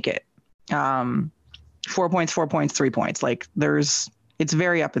going to make it. 4 points, 4 points, 3 points. Like, it's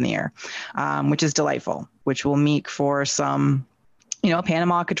very up in the air, which is delightful, which will make for some...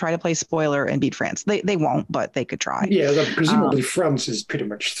 Panama could try to play spoiler and beat France. They won't, but they could try. Yeah, presumably France is pretty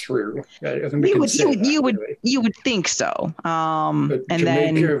much through. I think you would think so. But and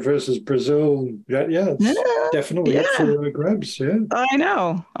Jamaica then versus Brazil, it's definitely up for grabs. Yeah, I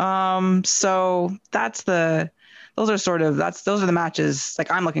know. So those are the matches. Like,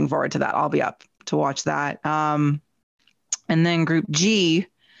 I'm looking forward to that. I'll be up to watch that. And then Group G,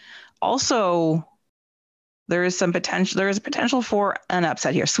 also. There is a potential for an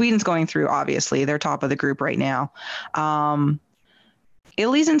upset here. Sweden's going through, obviously. They're top of the group right now.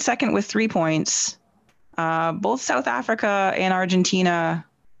 Italy's in second with 3 points. Both South Africa and Argentina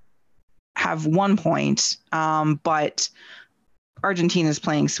have 1 point, but Argentina is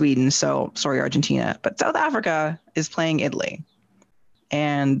playing Sweden. So, sorry, Argentina. But South Africa is playing Italy.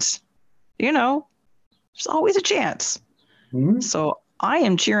 And, there's always a chance. Mm-hmm. So I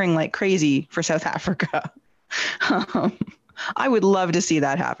am cheering like crazy for South Africa. I would love to see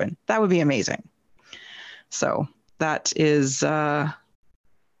that happen. That would be amazing. So that is a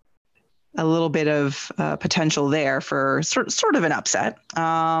little bit of potential there for sort of an upset.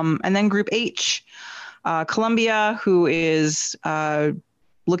 And then Group H, Colombia, who is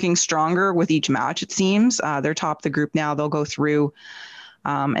looking stronger with each match, it seems. They're top the group now. They'll go through.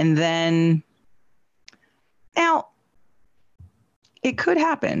 And then now it could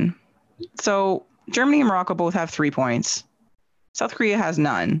happen. So Germany and Morocco both have 3 points. South Korea has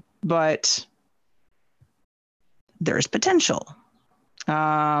none, but there's potential.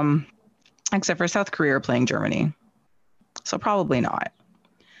 Except for South Korea are playing Germany. So probably not.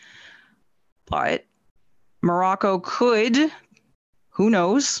 But Morocco could, who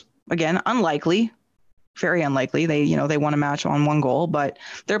knows? Again, unlikely. Very unlikely. They won a match on 1 goal, but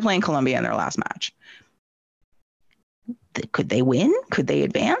they're playing Colombia in their last match. Could they win? Could they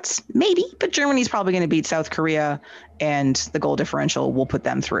advance? Maybe, but Germany's probably going to beat South Korea, and the goal differential will put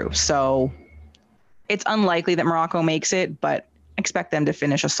them through. So it's unlikely that Morocco makes it, but expect them to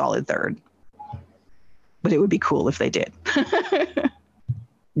finish a solid third. But it would be cool if they did.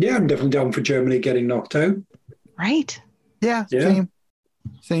 Yeah, I'm definitely down for Germany getting knocked out. Right? Yeah.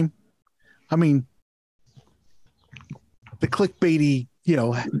 Same. I mean, the clickbaity,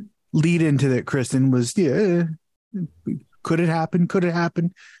 lead into that, Kristin, was, could it happen? Could it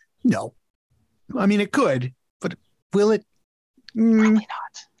happen? No. I mean, it could, but will it? Probably not.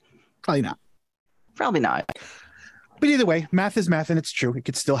 Probably not. Probably not. But either way, math is math, and it's true. It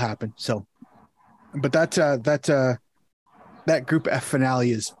could still happen. So, but that Group F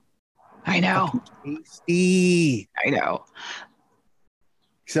finale is. I know. Tasty. I know.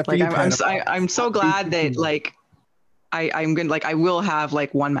 Except like I'm so glad that like. I'm going to I will have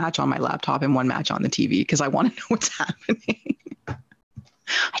like 1 match on my laptop and 1 match on the TV because I want to know what's happening.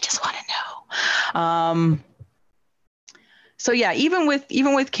 I just want to know. So yeah, even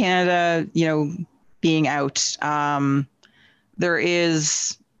with Canada, being out,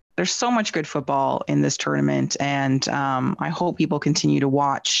 there's so much good football in this tournament, and I hope people continue to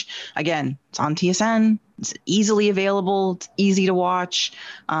watch. Again, it's on TSN. It's easily available. It's easy to watch.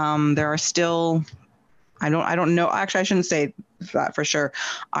 There are still. I don't know. Actually, I shouldn't say that for sure.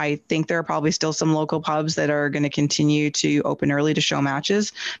 I think there are probably still some local pubs that are going to continue to open early to show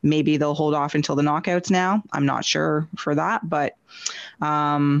matches. Maybe they'll hold off until the knockouts now. I'm not sure for that, but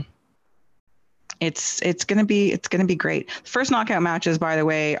it's going to be great. The first knockout matches, by the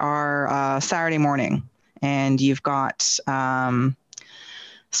way, are Saturday morning, and you've got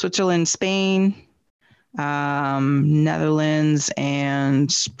Switzerland, Spain, Netherlands,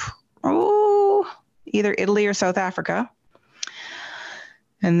 and either Italy or South Africa.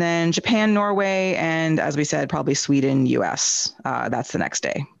 And then Japan, Norway, and as we said, probably Sweden, US. That's the next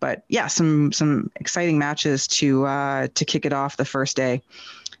day. But yeah, some exciting matches to kick it off the first day.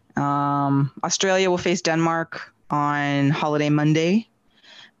 Australia will face Denmark on Holiday Monday.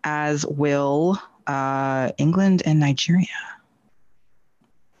 as will England and Nigeria.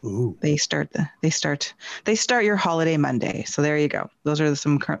 Ooh. They start your holiday Monday. So there you go. Those are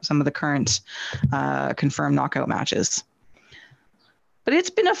some of the current confirmed knockout matches. But it's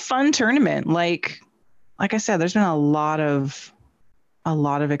been a fun tournament. Like I said, there's been a lot of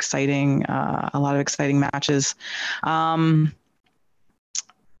exciting matches.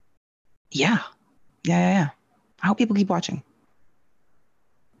 Yeah. I hope people keep watching.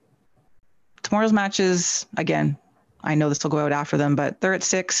 Tomorrow's matches, again, I know this will go out after them, but they're at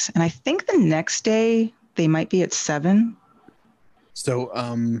 6, and I think the next day they might be at 7. So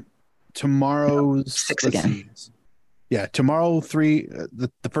tomorrow's 6 again. Yeah, tomorrow 3.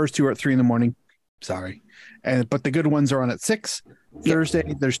 The first 2 are at 3 in the morning. Sorry, but the good ones are on at 6.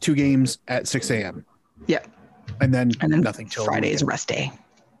 Thursday, there's 2 games at 6 a.m. Yeah, and then nothing till Friday is rest day.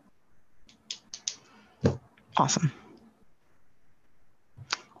 Awesome.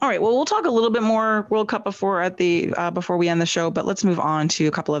 All right. Well, we'll talk a little bit more World Cup before we end the show, but let's move on to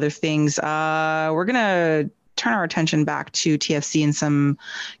a couple other things. We're gonna turn our attention back to TFC and some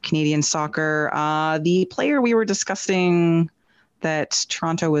Canadian soccer. The player we were discussing that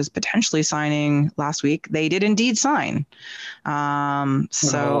Toronto was potentially signing last week, they did indeed sign. Poor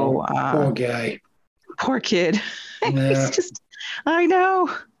guy, poor kid. Yeah. I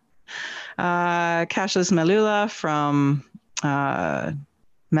know. Cassius Malula from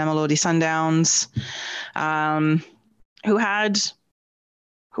Mamelodi Sundowns, who had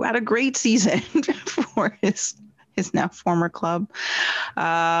a great season for his now former club.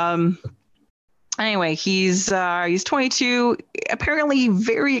 Anyway, he's 22, apparently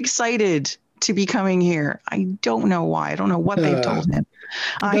very excited to be coming here. I don't know why. I don't know what they've told him.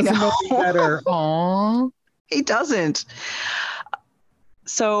 I know. Better. Aww. He doesn't.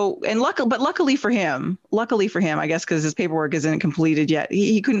 So, luckily for him, I guess, because his paperwork isn't completed yet,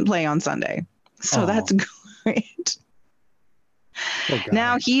 he couldn't play on Sunday. So That's great.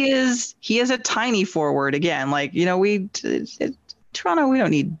 Now he is a tiny forward again. Like, Toronto, we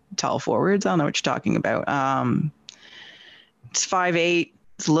don't need tall forwards. I don't know what you're talking about. It's 5'8".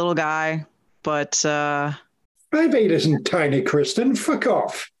 It's a little guy, but 5'8" isn't tiny, Kristin. Fuck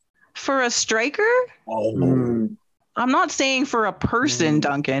off. For a striker? I'm not saying for a person,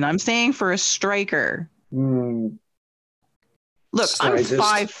 Duncan. I'm saying for a striker. Look, Sizist.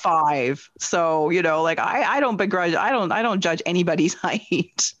 I'm 5'5", so I don't begrudge. I don't judge anybody's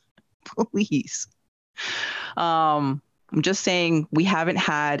height. Please. I'm just saying we haven't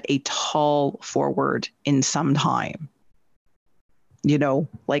had a tall forward in some time.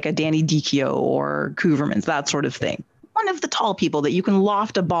 Like a Danny Dicchio or Couvermans, that sort of thing. One of the tall people that you can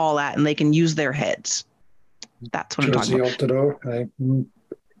loft a ball at and they can use their heads. That's what I'm talking about. I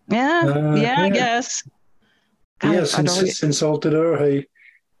guess. God, since Altidore,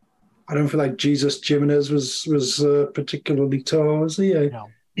 I don't feel like Jesus Jimenez was particularly tall, was he?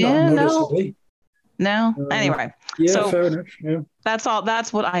 No. Anyway, so fair enough. Yeah, that's all.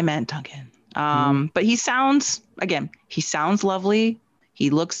 That's what I meant, Duncan. But he sounds lovely.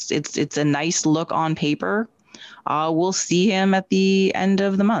 He looks. It's a nice look on paper. We'll see him at the end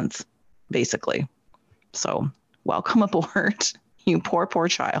of the month, basically. So welcome aboard, you poor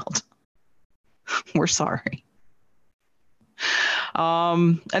child. We're sorry.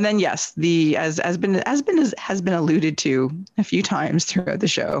 And then yes, has been alluded to a few times throughout the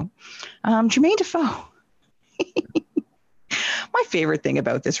show. Jermaine Defoe. My favorite thing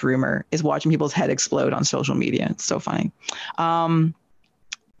about this rumor is watching people's head explode on social media. It's so funny. Jermaine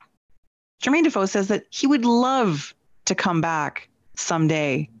Defoe says that he would love to come back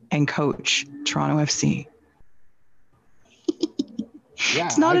someday and coach Toronto FC. Yeah,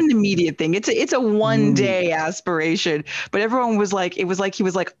 it's not an immediate thing. It's a one day aspiration. But everyone was like, he was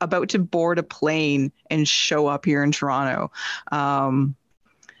about to board a plane and show up here in Toronto. Do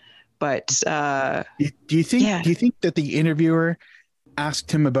you think that the interviewer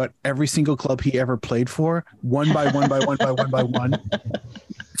asked him about every single club he ever played for, one by one?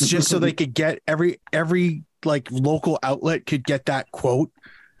 It's just so they could get every like local outlet could get that quote.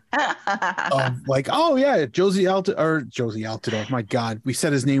 Oh yeah, Josie Altidore. My God, we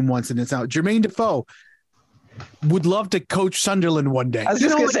said his name once and it's out. Jermaine Defoe would love to coach Sunderland one day. I was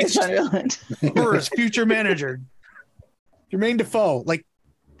just going to say Sunderland or his future manager. Jermaine Defoe,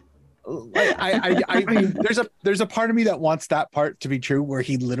 there's a part of me that wants that part to be true, where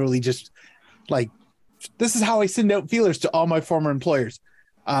he literally just this is how I send out feelers to all my former employers.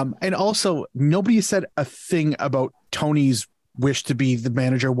 And also, nobody said a thing about Tony's wish to be the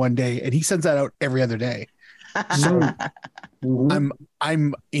manager one day, and he sends that out every other day. So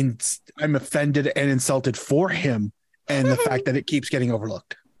I'm offended and insulted for him and the fact that it keeps getting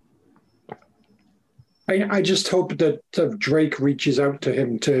overlooked. I just hope that Drake reaches out to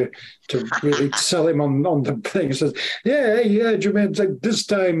him to really sell him on the thing. Says, yeah, Jermaine's like, this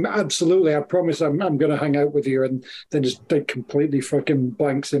time, absolutely, I promise I'm going to hang out with you, and then just like completely fucking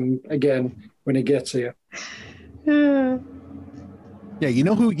blanks him again when he gets here. Yeah, you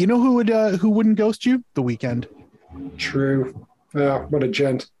know who wouldn't ghost you? The Weeknd. True. What a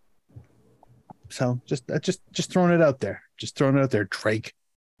gent. So just throwing it out there. Just throwing it out there, Drake.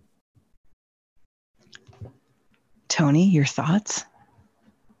 Tony, your thoughts?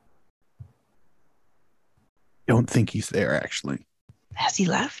 Don't think he's there, actually. Has he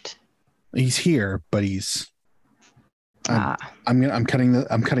left? He's here, but I'm cutting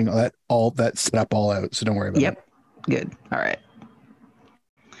all that setup all out, so don't worry about it. Yep. Good. All right.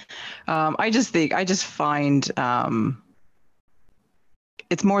 I just find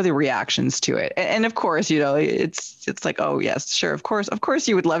it's more the reactions to it. And of course, it's like, oh yes, sure. Of course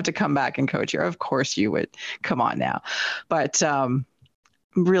you would love to come back and coach here. Of course you would. Come on now. But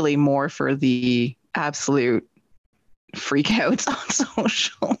really more for the absolute freakouts on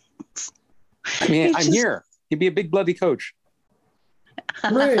socials. I mean, I'm here. He'd be a big bloody coach.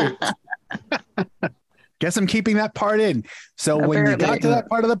 Right. Guess I'm keeping that part in. So when you got to that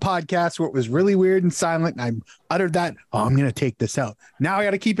part of the podcast where it was really weird and silent, and I uttered that, I'm going to take this out. Now I got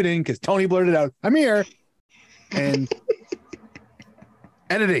to keep it in because Tony blurted out, I'm here. And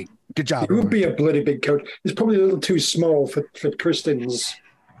editing. Good job. He would be a bloody big coach. He's probably a little too small for Kristin's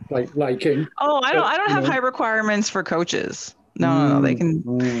liking. Oh, I don't have high requirements for coaches. No, they can.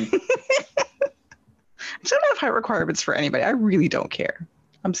 I don't have high requirements for anybody. I really don't care.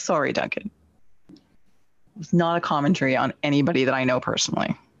 I'm sorry, Duncan. It's not a commentary on anybody that I know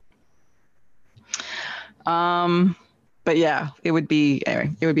personally. But yeah, it would be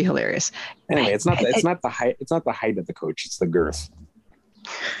hilarious. Anyway, it's not the height of the coach, it's the girth.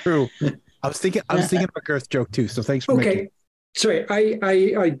 True. I was thinking of a girth joke too, so thanks for making it. Sorry,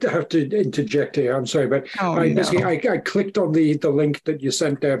 I have to interject here. I'm sorry, but I clicked on the link that you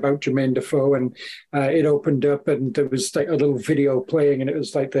sent there about Jermaine Defoe, and it opened up, and there was like a little video playing, and it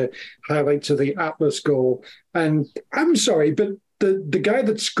was like the highlights of the Atlas goal. And I'm sorry, but the guy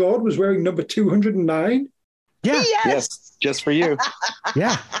that scored was wearing number 209. Yeah. Yes, just for you.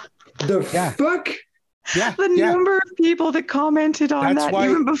 Yeah. Fuck. Yeah. The number of people that commented on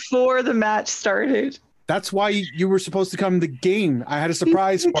even before the match started. That's why you were supposed to come to the game. I had a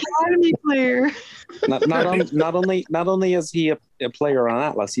surprise. He's an academy player. Not only is he a player on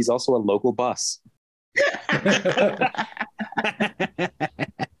Atlas, he's also a local bus.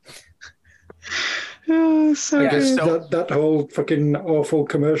 Oh, so I guess good. that whole fucking awful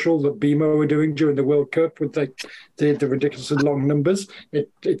commercial that BMO were doing during the World Cup with like the ridiculously long numbers.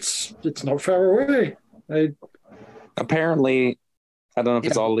 It's not far away. Apparently, I don't know if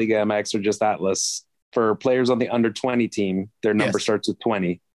it's all Liga MX or just Atlas. For players on the under 20 team, their number starts with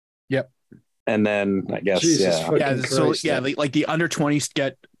 20. Yep. And then I guess like the under 20s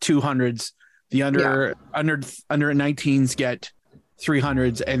get 200s, the under 19s get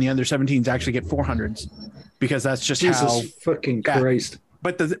 300s, and the under 17s actually get 400s because that's just Jesus fucking Christ.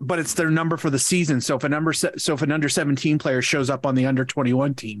 But it's their number for the season. So if an under 17 player shows up on the under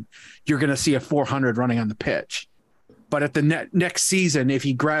 21 team, you're going to see a 400 running on the pitch. But at the next season, if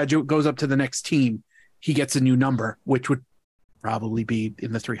he goes up to the next team, he gets a new number, which would probably be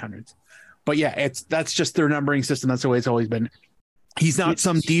in the 300s. But yeah, that's just their numbering system. That's the way it's always been. He's not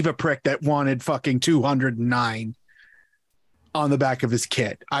some diva prick that wanted fucking 209 on the back of his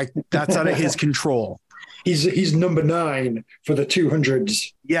kit. That's out of his control. He's number 9 for the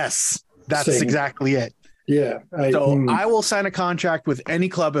 200s. Yes, that's exactly it. Yeah. I will sign a contract with any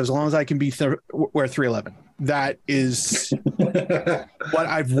club as long as I can wear 311. That is what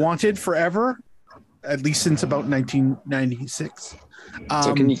I've wanted forever, at least since about 1996.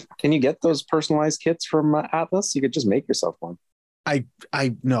 So can you get those personalized kits from Atlas? You could just make yourself one. I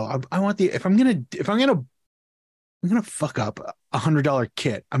want if I'm gonna fuck up $100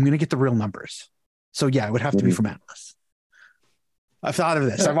 kit, I'm gonna get the real numbers. So yeah, it would have to be from Atlas. I've thought of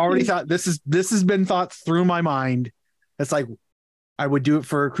this. I've already thought this has been thought through my mind. It's like I would do it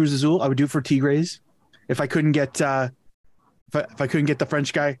for Cruz Azul. I would do it for Tigres. If I couldn't get if I couldn't get the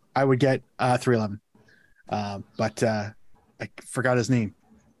French guy, I would get 311. But I forgot his name.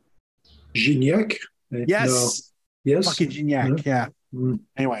 Gignac? Yes. No. Yes. Fucking Gignac. Yeah. Mm.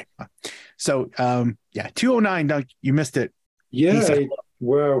 Anyway, so 209. Doug, you missed it. Yeah.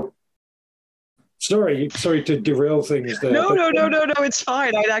 Wow. Sorry to derail things there. No, it's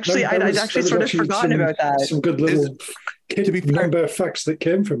fine. I'd actually sort of forgotten about that. Some good little number facts that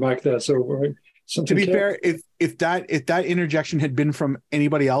came from Mike there. So to be fair, if that interjection had been from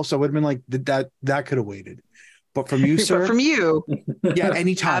anybody else, I would have been like, that could have waited. But from you, sir. But from you, yeah,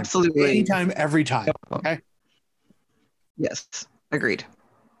 anytime, absolutely, anytime, every time. Okay. Yes, agreed.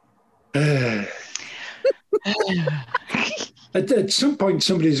 At some point,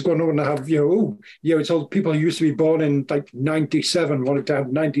 somebody's going to want to have, it's all people who used to be born in like 97, wanted to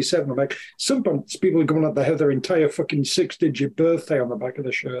have 97. I'm like, some point, people are going to have to have their entire fucking 6-digit birthday on the back of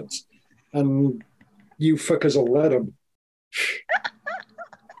the shirts. And you fuckers will let them.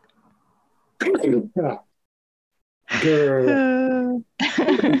 Girl.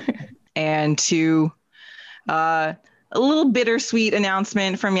 And to a little bittersweet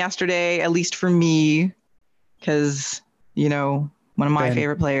announcement from yesterday, at least for me, because, one of my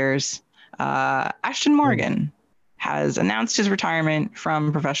favorite players, Ashton Morgan, has announced his retirement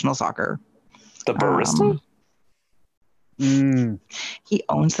from professional soccer. The barista? He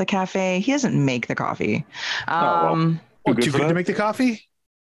owns the cafe. He doesn't make the coffee. Too good to make the coffee?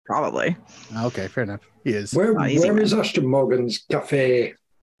 Probably. Okay, fair enough. He is. Where is Ashton Morgan's cafe?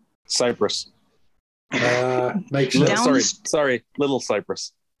 Cyprus. Makes sense. Sorry, Little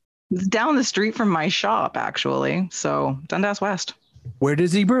Cyprus. It's down the street from my shop, actually. So Dundas West. Where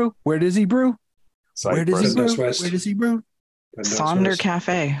does he brew? Cyprus. Where does he brew? Sonder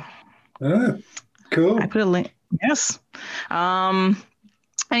Cafe. Ah, cool. I put a link. Yes. Anyway.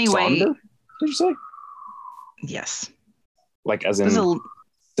 Sonder, did you say? Yes. Like as in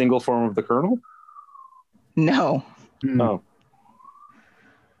single form of the kernel? No. Oh.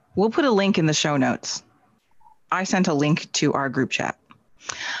 We'll put a link in the show notes. I sent a link to our group chat.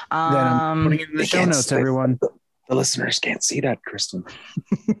 Then I'm putting it in the show notes, everyone. The listeners can't see that, Kristin.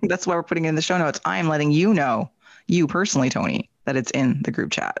 That's why we're putting it in the show notes. I am letting you know, you personally, Tony, that it's in the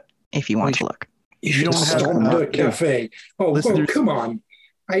group chat if you want to look. You don't have a cafe. Oh, come on.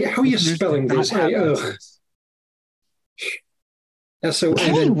 How are you spelling this?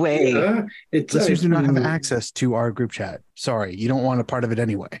 Anyway, listeners do not have access to our group chat. Sorry, you don't want a part of it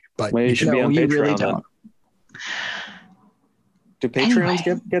anyway. But you should be on Patreon. Really don't. Do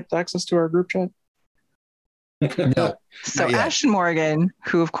Patreons get access to our group chat? No. So Ashton Morgan,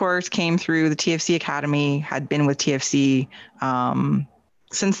 who of course came through the TFC Academy, had been with TFC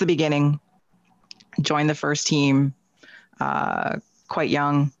since the beginning, joined the first team quite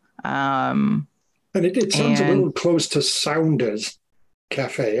young. And it sounds a little close to Sounders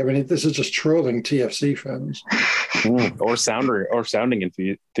Cafe. I mean, this is just trolling TFC fans. Or sounding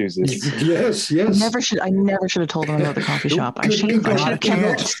enthusiasts. Yes. I never should have told them about the coffee shop. I should have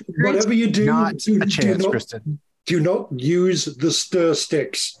kept it. Whatever you do, Kristin. Do not use the stir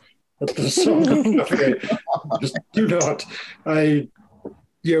sticks at the Sounders Cafe. Just do not.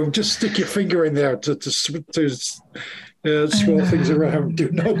 Just stick your finger in there to swirl things around.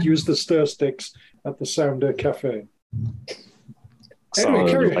 Do not use the stir sticks at the Sounder Cafe.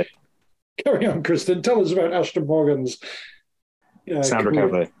 Anyway, carry on, Kristin. Tell us about Ashton Morgan's Sounder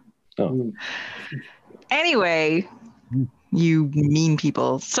Cafe. Oh. Anyway, you mean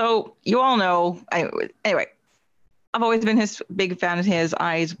people. So you all know. Anyway, I've always been his big fan of his.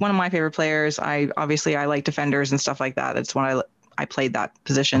 He's one of my favorite players. I like defenders and stuff like that. That's when I played that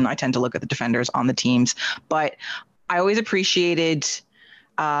position. I tend to look at the defenders on the teams, but I always appreciated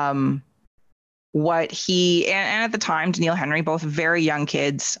what he and at the time Daniil Henry, both very young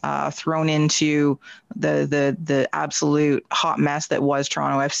kids, thrown into the absolute hot mess that was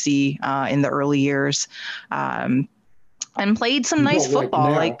Toronto FC in the early years, and played some nice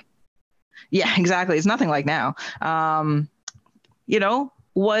football. Yeah, exactly. It's nothing like now.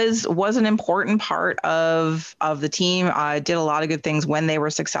 Was an important part of the team. Did a lot of good things when they were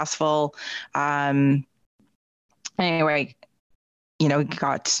successful. Anyway, he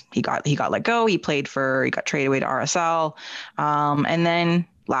got let go. He got traded away to RSL. And then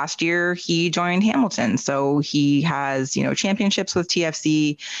last year he joined Hamilton. So he has, championships with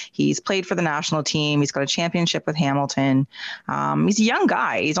TFC. He's played for the national team. He's got a championship with Hamilton. He's a young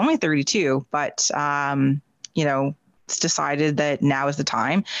guy. He's only 32, but, it's decided that now is the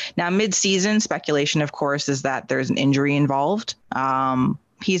time. Now, mid-season speculation, of course, is that there's an injury involved.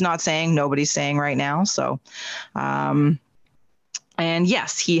 He's not saying, nobody's saying right now. So, and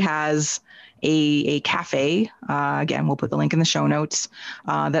yes, he has a cafe. Again, we'll put the link in the show notes,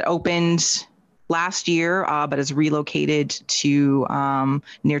 that opened last year, but is relocated to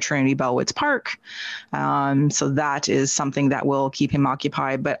near Trinity Bellwoods Park. So that is something that will keep him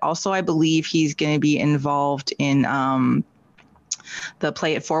occupied. But also, I believe he's going to be involved in the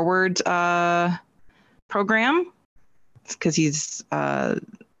Play It Forward program, because he's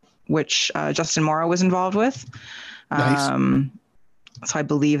which Justin Morrow was involved with. Nice. So I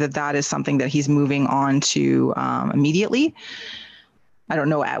believe that is something that he's moving on to immediately. I don't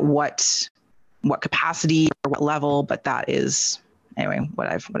know at what capacity or what level, but that is anyway what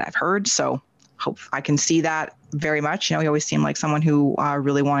I've heard. So hope I can see that very much. He always seemed like someone who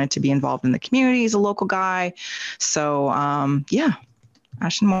really wanted to be involved in the community. He's a local guy. So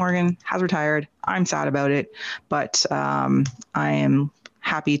Ashton Morgan has retired. I'm sad about it, but I am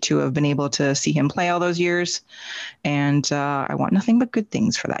happy to have been able to see him play all those years. And I want nothing but good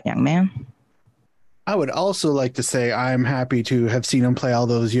things for that young man. I would also like to say I'm happy to have seen him play all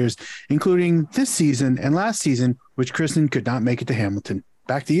those years, including this season and last season, which Kristin could not make it to Hamilton.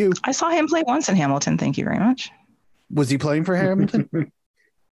 Back to you. I saw him play once in Hamilton. Thank you very much. Was he playing for Hamilton?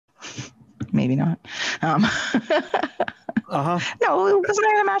 Maybe not. Uh-huh. No, wasn't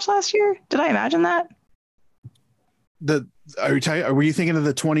I in a match last year? Did I imagine that? Were you thinking of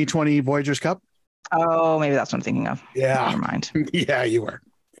the 2020 Voyagers Cup? Oh, maybe that's what I'm thinking of. Yeah. Never mind. Yeah, you were.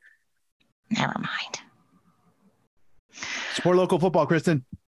 Never mind. Support local football, Kristin.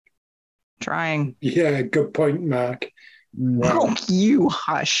 Trying. Yeah, good point, Mark. Wow. Oh, you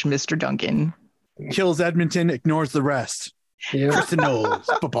hush, Mr. Duncan. Kills Edmonton, ignores the rest. Yeah. Kristin knows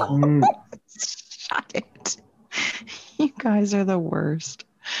football. Shut it. You guys are the worst.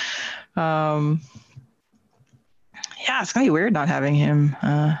 Yeah, it's gonna be weird not having him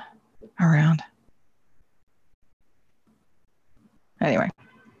around. Anyway,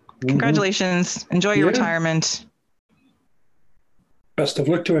 congratulations. Enjoy your retirement. Best of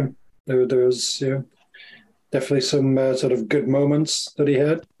luck to him. There was definitely some sort of good moments that he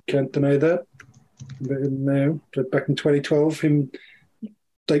had. Can't deny that. But back in 2012, him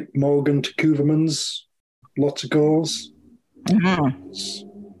like Morgan to Kuverman's, lots of goals.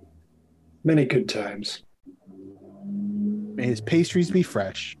 Many good times. May his pastries be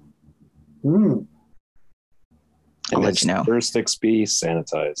fresh. Mm. I'll And let his you know. sticks be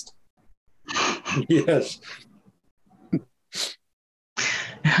sanitized. Yes.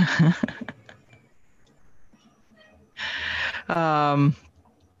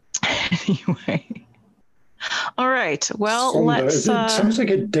 Anyway. All right. Well, Sonder. let's. It sounds like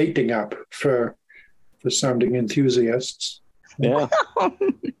a dating app for sounding enthusiasts. Yeah. Oh,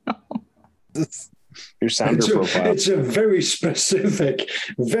 no. Your sounder profile. It's a very specific,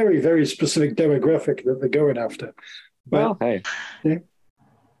 very, very specific demographic that they're going after. Well, hey. Yeah.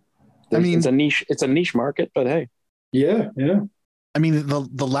 I mean, it's a niche market, but hey. Yeah. I mean,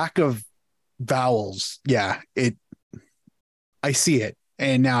 the lack of vowels. Yeah, I see it,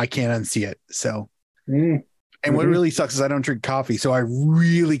 and now I can't unsee it. So, and what really sucks is I don't drink coffee, so I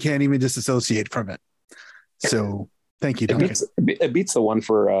really can't even disassociate from it. So, thank you, Duncan. It beats the one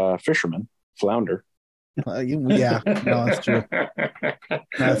for fishermen, flounder. Yeah, no, that's true.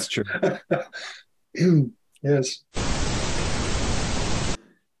 That's true. Yes.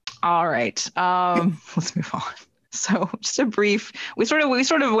 All right. Let's move on. So just a brief, we sort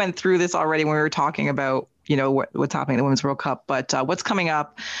of went through this already when we were talking about, what's happening at the Women's World Cup, but what's coming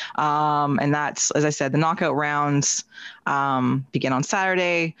up. And that's, as I said, the knockout rounds begin on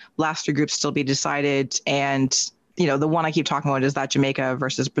Saturday. Last three groups still be decided. And, the one I keep talking about is that Jamaica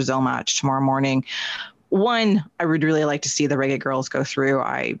versus Brazil match tomorrow morning. One, I would really like to see the Reggae Girls go through.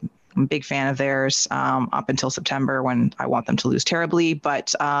 I'm a big fan of theirs up until September when I want them to lose terribly.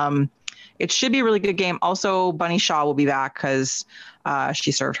 But it should be a really good game. Also, Bunny Shaw will be back because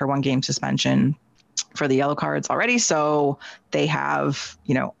she served her 1 game suspension for the yellow cards already. So they have,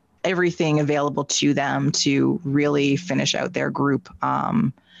 everything available to them to really finish out their group,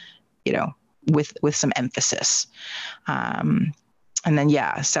 with some emphasis. And then,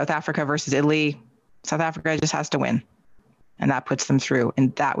 South Africa versus Italy. South Africa just has to win. And that puts them through.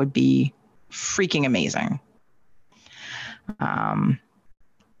 And that would be freaking amazing. And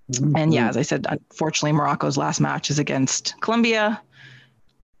as I said, unfortunately, Morocco's last match is against Colombia.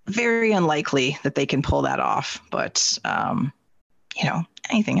 Very unlikely that they can pull that off. But,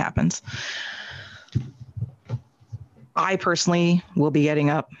 anything happens. I personally will be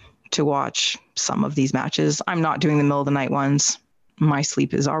getting up to watch some of these matches. I'm not doing the middle of the night ones. My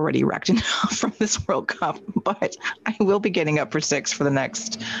sleep is already wrecked enough from this World Cup, but I will be getting up for 6 for the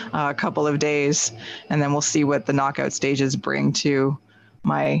next couple of days. And then we'll see what the knockout stages bring to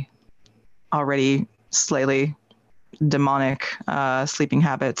my already slightly demonic sleeping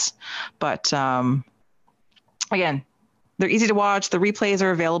habits. But again, they're easy to watch. The replays are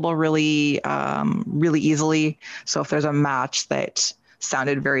available really easily. So if there's a match that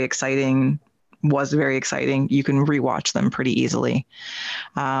sounded very exciting, was very exciting, you can rewatch them pretty easily.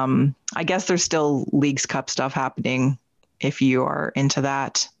 I guess there's still Leagues Cup stuff happening if you are into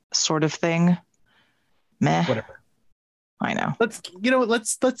that sort of thing. Meh. Whatever. I know. Let's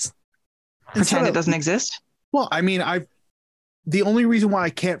Pretend it doesn't exist. Well, I mean, the only reason why I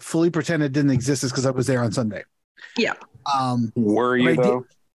can't fully pretend it didn't exist is because I was there on Sunday. Yeah. Were you though?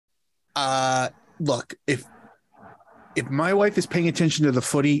 Look, if my wife is paying attention to the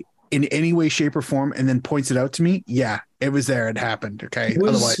footy in any way, shape, or form, and then points it out to me, yeah, it was there. It happened. Okay.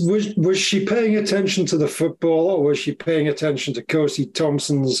 Was she paying attention to the football, or was she paying attention to Kosi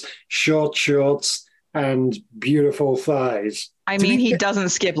Thompson's short shorts and beautiful thighs? I mean, he doesn't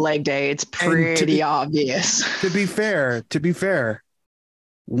skip leg day. It's pretty obvious. To be fair,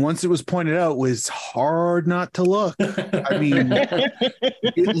 once it was pointed out, it was hard not to look. I mean,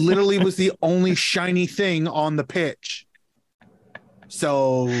 it literally was the only shiny thing on the pitch.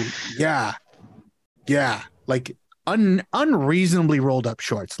 So yeah, like unreasonably rolled up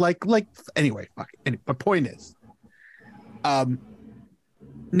shorts. Like anyway, my point is,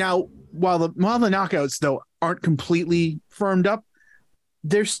 now while the knockouts though aren't completely firmed up,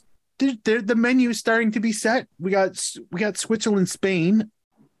 the menu is starting to be set. We got Switzerland, Spain,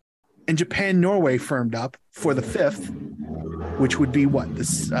 and Japan, Norway firmed up for the 5th, which would be what,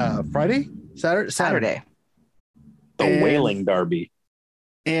 this Friday, Saturday. The Whaling Derby.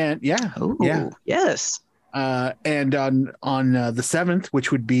 And yeah. Yes. And on the 7th,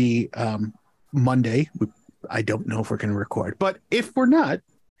 which would be Monday, I don't know if we're going to record, but if we're not,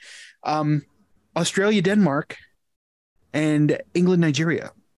 Australia, Denmark, and England,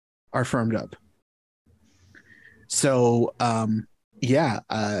 Nigeria are firmed up. So,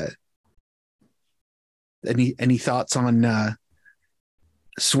 any thoughts on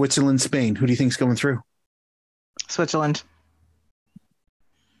Switzerland, Spain? Who do you think's going through? Switzerland.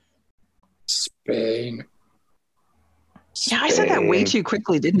 Spain. Yeah, I said that way too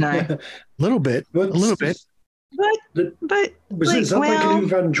quickly, didn't I? A little bit. But is that like an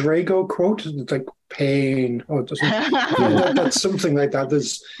Ivan Drago quote? It's like pain. Oh, it doesn't. That's something like that.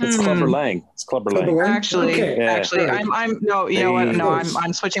 It's Clubber Lang. It's Clubber Lang. Actually, I'm no. You know what? No,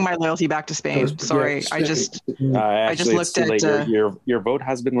 I'm switching my loyalty back to Spain. Sorry, I just looked at your vote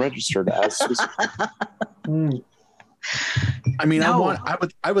has been registered as. I mean, no.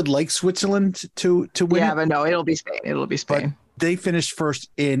 I would like Switzerland to win. Yeah, but no, it'll be Spain. But they finished first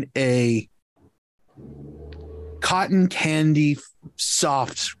in a cotton candy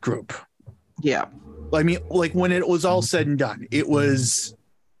soft group. Yeah. I mean, like when it was all said and done, it was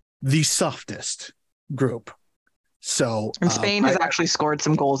the softest group. So and Spain has actually scored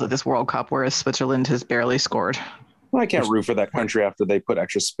some goals at this World Cup, whereas Switzerland has barely scored. Well, I can't root for that country after they put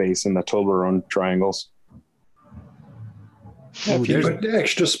extra space in the Toblerone triangles. Yeah, if you put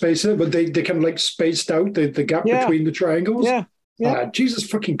extra space in it, but they kind of like spaced out the gap between the triangles. Yeah. Jesus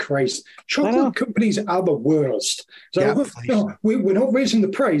fucking Christ. Chocolate companies are the worst. So we're not raising the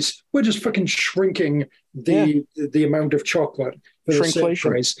price. We're just fucking shrinking the amount of chocolate for the same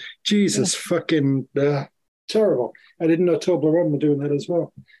price. Jesus fucking terrible. I didn't know Toblerone were doing that as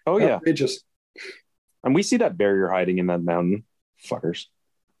well. Oh, yeah. Outrageous. And we see that barrier hiding in that mountain. Fuckers.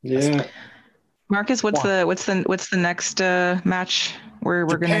 Yeah. Marcus, what's the next match we're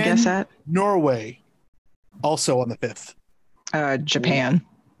going to guess at? Norway, also on the 5th. Japan.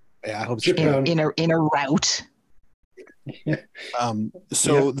 Yeah, I hope so. In a rout.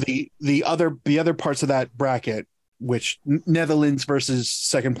 So the other parts of that bracket, which Netherlands versus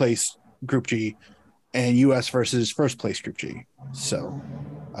second place Group G, and U.S. versus first place Group G. So,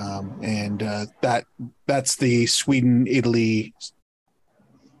 that's the Sweden, Italy.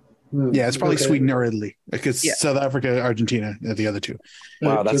 Yeah, it's probably Sweden or Italy because South Africa, Argentina are the other two.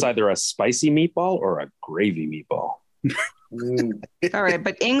 Wow, that's either a spicy meatball or a gravy meatball. All right,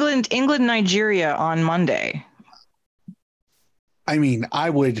 but England, Nigeria on Monday. I mean, I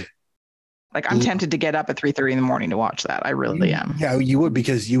would. Like, I'm tempted to get up at 3:30 in the morning to watch that. I really am. Yeah, you would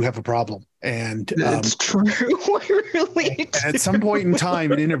because you have a problem, and it's true. I really do. And at some point in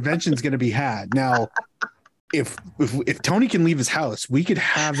time, an intervention is going to be had. Now, if Tony can leave his house, we could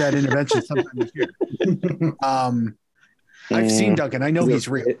have that intervention sometime this year. I've seen Duncan. I know he's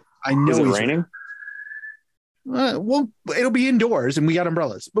real. I know he's raining. Well, it'll be indoors, and we got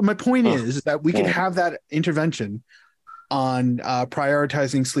umbrellas. But my point is that we could have that intervention on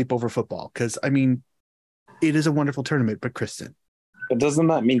prioritizing sleepover football, because I mean, it is a wonderful tournament. But Kristin, but doesn't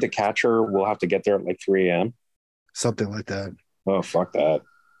that mean the catcher will have to get there at like 3 a.m.? Something like that. Oh, fuck that.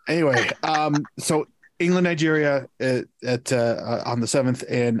 Anyway, so England, Nigeria at on the 7th,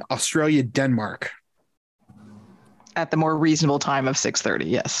 and Australia, Denmark at the more reasonable time of 6:30.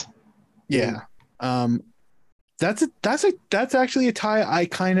 Yes. Yeah. That's actually a tie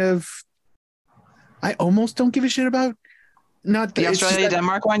I almost don't give a shit about, not The Australia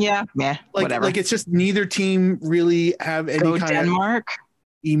Denmark one, yeah, whatever. Like it's just neither team really have any Go kind Denmark. of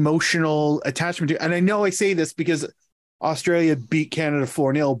emotional attachment to. And I know I say this because Australia beat Canada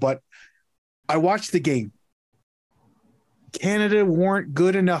 4-0, but I watched the game. Canada weren't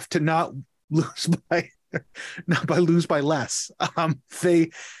good enough to not lose by less.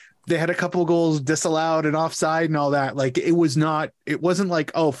 They had a couple of goals disallowed and offside and all that. Like it wasn't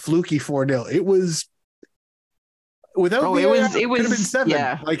like, oh, fluky 4-0. It was without it was could have been 7.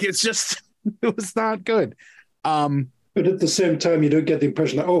 yeah. Like it's just it was not good. But at the same time, you don't get the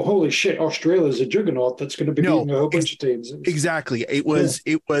impression that, oh, holy shit, Australia's a juggernaut that's going to be beating a whole bunch of teams. Exactly. It was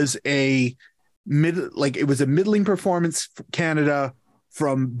a middling performance for Canada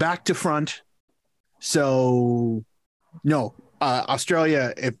from back to front. So no,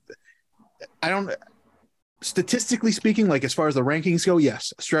 Australia, statistically speaking, like as far as the rankings go,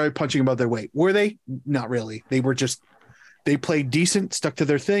 yes, Australia punching above their weight. Were they? Not really. They played decent, stuck to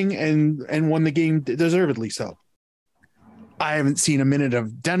their thing, and won the game deservedly so. I haven't seen a minute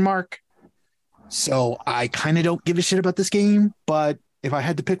of Denmark, so I kind of don't give a shit about this game, but if I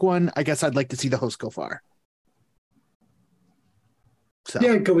had to pick one, I guess I'd like to see the host go far. So.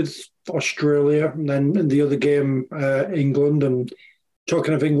 Yeah, I'd go with Australia, and then in the other game, England. And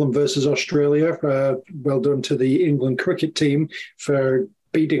talking of England versus Australia, well done to the England cricket team for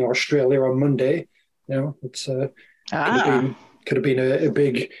beating Australia on Monday. You know, it's could have been a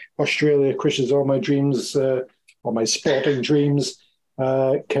big Australia crushes all my dreams, all my sporting dreams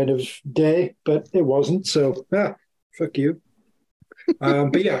kind of day, but it wasn't. So, fuck you.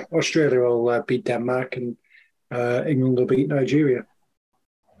 But yeah, Australia will beat Denmark, and England will beat Nigeria.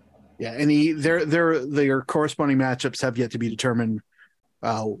 Yeah, and their corresponding matchups have yet to be determined.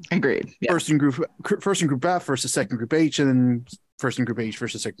 Agreed. Yeah. First in Group F versus second Group H, and then first in Group H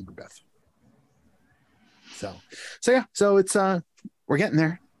versus second Group F. So yeah, so it's we're getting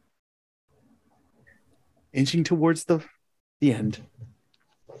there, inching towards the end.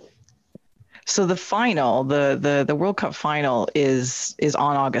 So the final, the World Cup final is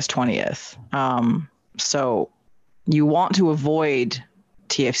on August 20th. So you want to avoid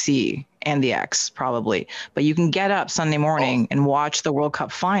TFC and the X probably, but you can get up Sunday morning and watch the World Cup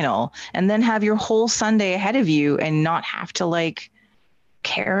final and then have your whole Sunday ahead of you and not have to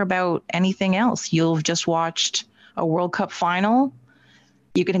care about anything else. You'll have just watched a World Cup final.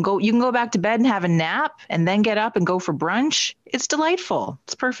 You can go back to bed and have a nap and then get up and go for brunch. It's delightful.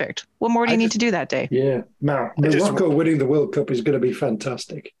 It's perfect. What more do you need to do that day? Yeah. Now, Morocco winning the World Cup is going to be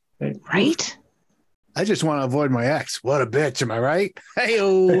fantastic. Right? I just want to avoid my ex. What a bitch. Am I right?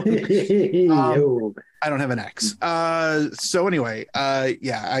 Hey-o. I don't have an ex. So anyway, that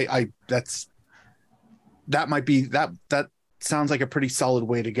might be that sounds like a pretty solid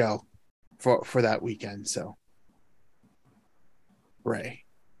way to go for that weekend. So Ray.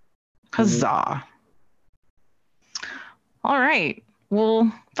 Huzzah. All right. Well,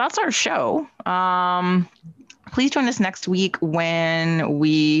 that's our show. Please join us next week when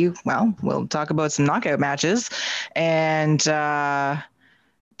we'll talk about some knockout matches and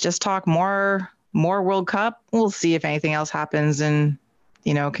just talk more World Cup. We'll see if anything else happens in,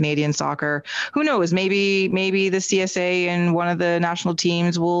 Canadian soccer. Who knows? Maybe the CSA and one of the national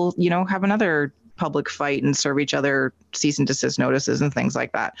teams will, have another public fight and serve each other cease and desist notices and things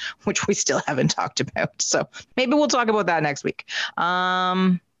like that, which we still haven't talked about. So maybe we'll talk about that next week.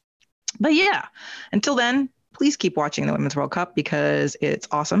 But yeah, until then, please keep watching the Women's World Cup because it's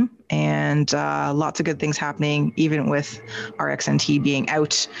awesome and lots of good things happening, even with our XNT being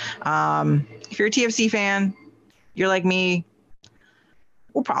out. If you're a TFC fan, you're like me,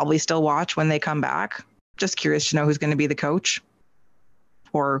 we'll probably still watch when they come back. Just curious to know who's going to be the coach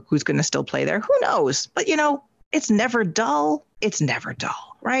or who's going to still play there. Who knows? But, it's never dull. It's never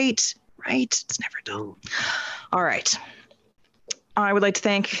dull, right? Right? It's never dull. All right. I would like to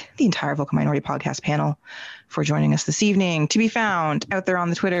thank the entire Vocal Minority Podcast panel for joining us this evening. To be found out there on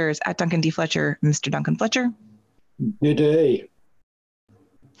the Twitters at Duncan D. Fletcher, Mr. Duncan Fletcher. Good day.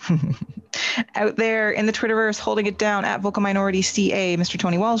 Out there in the Twitterverse, holding it down at Vocal Minority CA, Mr.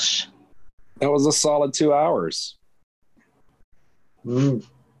 Tony Walsh. That was a solid 2 hours.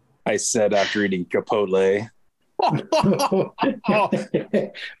 I said after eating Chipotle.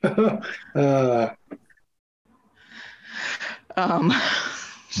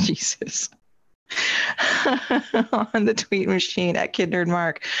 Jesus. On the tweet machine at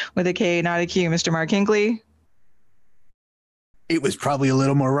KidNerdMark with a K, not a Q, Mr. Mark Hinckley. It was probably a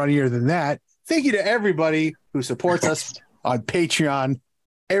little more runnier than that. Thank you to everybody who supports us on Patreon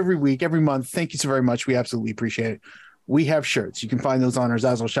every week, every month. Thank you so very much. We absolutely appreciate it. We have shirts. You can find those on our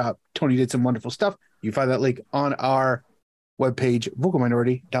Zazzle shop. Tony did some wonderful stuff. You can find that link on our webpage,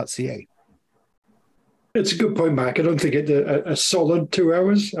 vocalminority.ca. It's a good point, Mark. I don't think it's a solid 2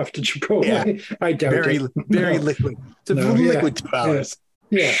 hours after Chipotle. Yeah. I doubt Very it. liquid. It's a liquid 2 hours.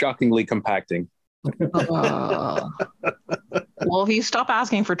 Yeah. Shockingly compacting. Well, if you stop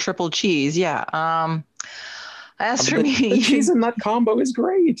asking for triple cheese, yeah. As for me, the cheese and nut combo is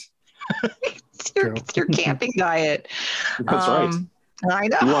great. it's your camping diet. That's right. I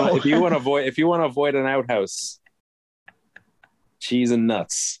know. If you want to avoid an outhouse, cheese and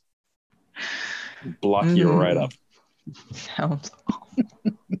nuts block you right up. Sounds awful.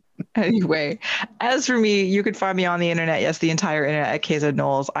 Anyway, as for me, you could find me on the internet. Yes, the entire internet at KZ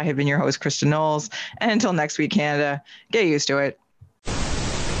Knowles. I have been your host, Kristin Knowles. And until next week, Canada, get used to it.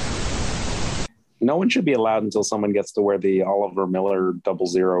 No one should be allowed until someone gets to wear the Oliver Miller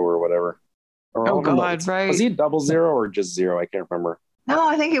 00 or whatever. Or Oh, Oliver God, Miller. right. Was he 00 or just 0? I can't remember. No,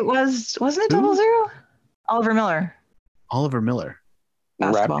 I think it wasn't it 00? Oliver Miller. Oliver Miller.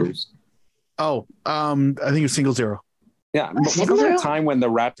 Basketball. Raptors. Oh, I think it was 0-0. Yeah, but wasn't there a time when the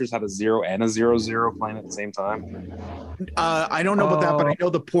Raptors had a 0 and a 0-0 playing at the same time? I don't know about that, but I know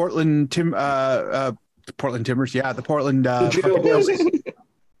the Portland Timbers. Yeah, the Portland.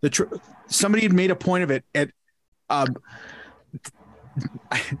 Somebody had made a point of it at,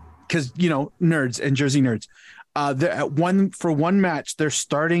 because nerds and Jersey nerds. For one match, their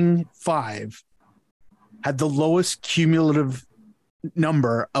starting five had the lowest cumulative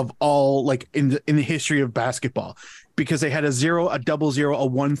number of all, like in the history of basketball, because they had a 0, a 00, a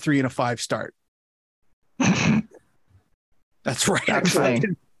 1, 3, and a 5 start. That's right.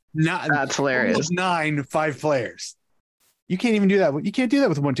 That's hilarious. 9 5 players. You can't even do that. You can't do that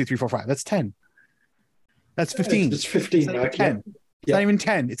with 1, 2, 3, 4, 5. That's 10. That's 15. It's 15. It's not 10. Yeah. It's not even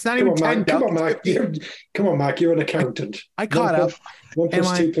 10. It's not even 10. Come on, Mark. Come on, Mark. You're an accountant. I caught up. 1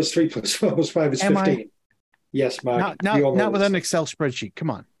 plus 2 plus 3 plus 4 plus 5 is 15. Yes, Mark. Not with an Excel spreadsheet. Come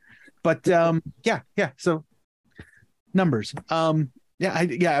on. But yeah. So numbers. I'm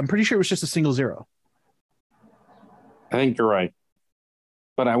pretty sure it was just a single 0. I think you're right.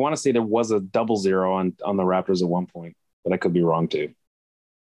 But I want to say there was a 00 on the Raptors at one point, but I could be wrong too.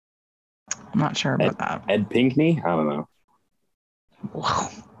 I'm not sure about that. Ed Pinkney? I don't know. Whoa.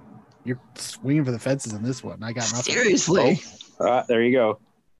 You're swinging for the fences in this one. I got nothing. Seriously? There you go.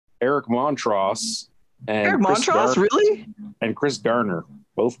 Eric Montross. Eric Montross, really? And Chris Garner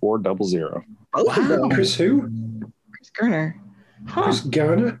both wore 00. Wow. Chris who? Chris Garner. Huh. Chris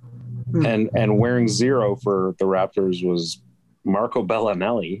Garner? And wearing 0 for the Raptors was Marco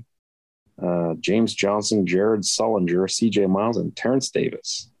Bellinelli, James Johnson, Jared Sullinger, CJ Miles, and Terrence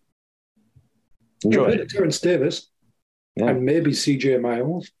Davis. Enjoy it. Terrence Davis. Yeah. And maybe CJ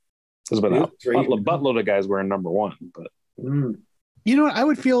Miles. There's been a buttload of guys wearing number 1, but you know what?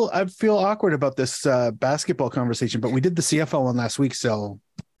 I'd feel awkward about this basketball conversation, but we did the CFL one last week, so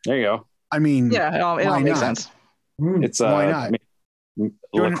there you go. I mean, yeah, it all makes sense. It's why not?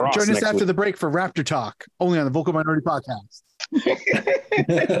 Join us after the break for Raptor Talk, only on the Vocal Minority Podcast.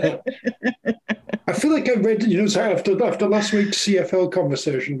 I feel like I read, after last week's CFL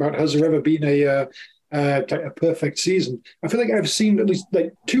conversation about has there ever been a perfect season, I feel like I've seen at least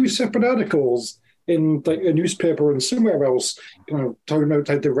like 2 separate articles in like a newspaper and somewhere else, talking about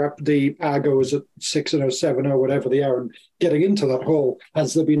like the Argos at 6-0, 7-0, whatever they are, and getting into that whole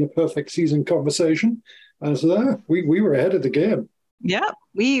has there been a perfect season conversation. And so we were ahead of the game. Yeah,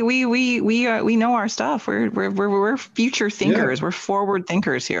 we know our stuff. We're future thinkers. Yeah. We're forward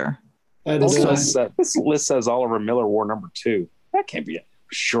thinkers here. And this list says Oliver Miller wore number 2. That can't be it.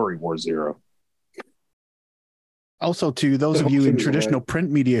 Sure, he wore 0. Also, to those of you in traditional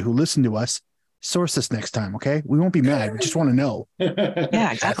print media who listen to us, source us next time, okay? We won't be mad. We just want to know.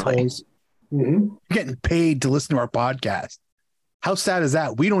 Yeah, exactly. You're getting paid to listen to our podcast. How sad is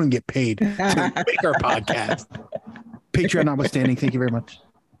that? We don't even get paid to make our podcast. Patreon notwithstanding, thank you very much.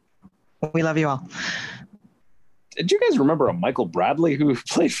 We love you all. Did you guys remember a Michael Bradley who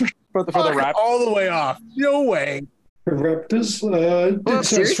played for the Raptors? All the way off. No way. The Raptors?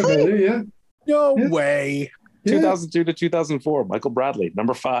 Seriously? Yeah. No way. 2002 to 2004, Michael Bradley,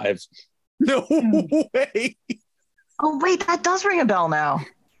 number 5. No way. Oh wait, that does ring a bell now.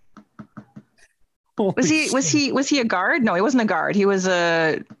 Was he a guard? No, he wasn't a guard. He was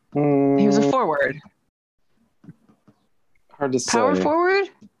a forward. Hard to say. Power forward?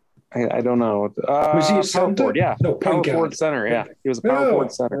 I don't know. Was he a power forward? Yeah. No, power forward center. Yeah. He was a power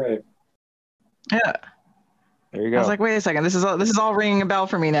forward center. Right. Yeah. There you go. I was like, wait a second. This is all ringing a bell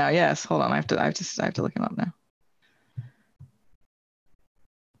for me now. Yes. Hold on. I have to look him up now.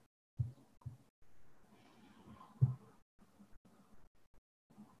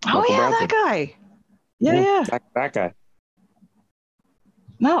 Oh, yeah, that guy. Yeah. That guy.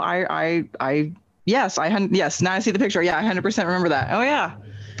 No, yes, yes. Now I see the picture. Yeah, I 100% remember that. Oh yeah,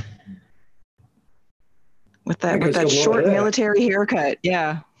 with that short military haircut.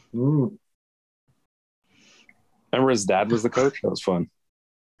 Yeah. Mm. Remember his dad was the coach? That was fun.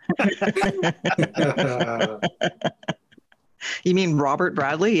 You mean Robert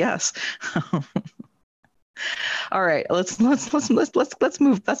Bradley? Yes. All right, let's move.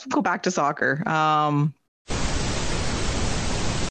 Let's go back to soccer.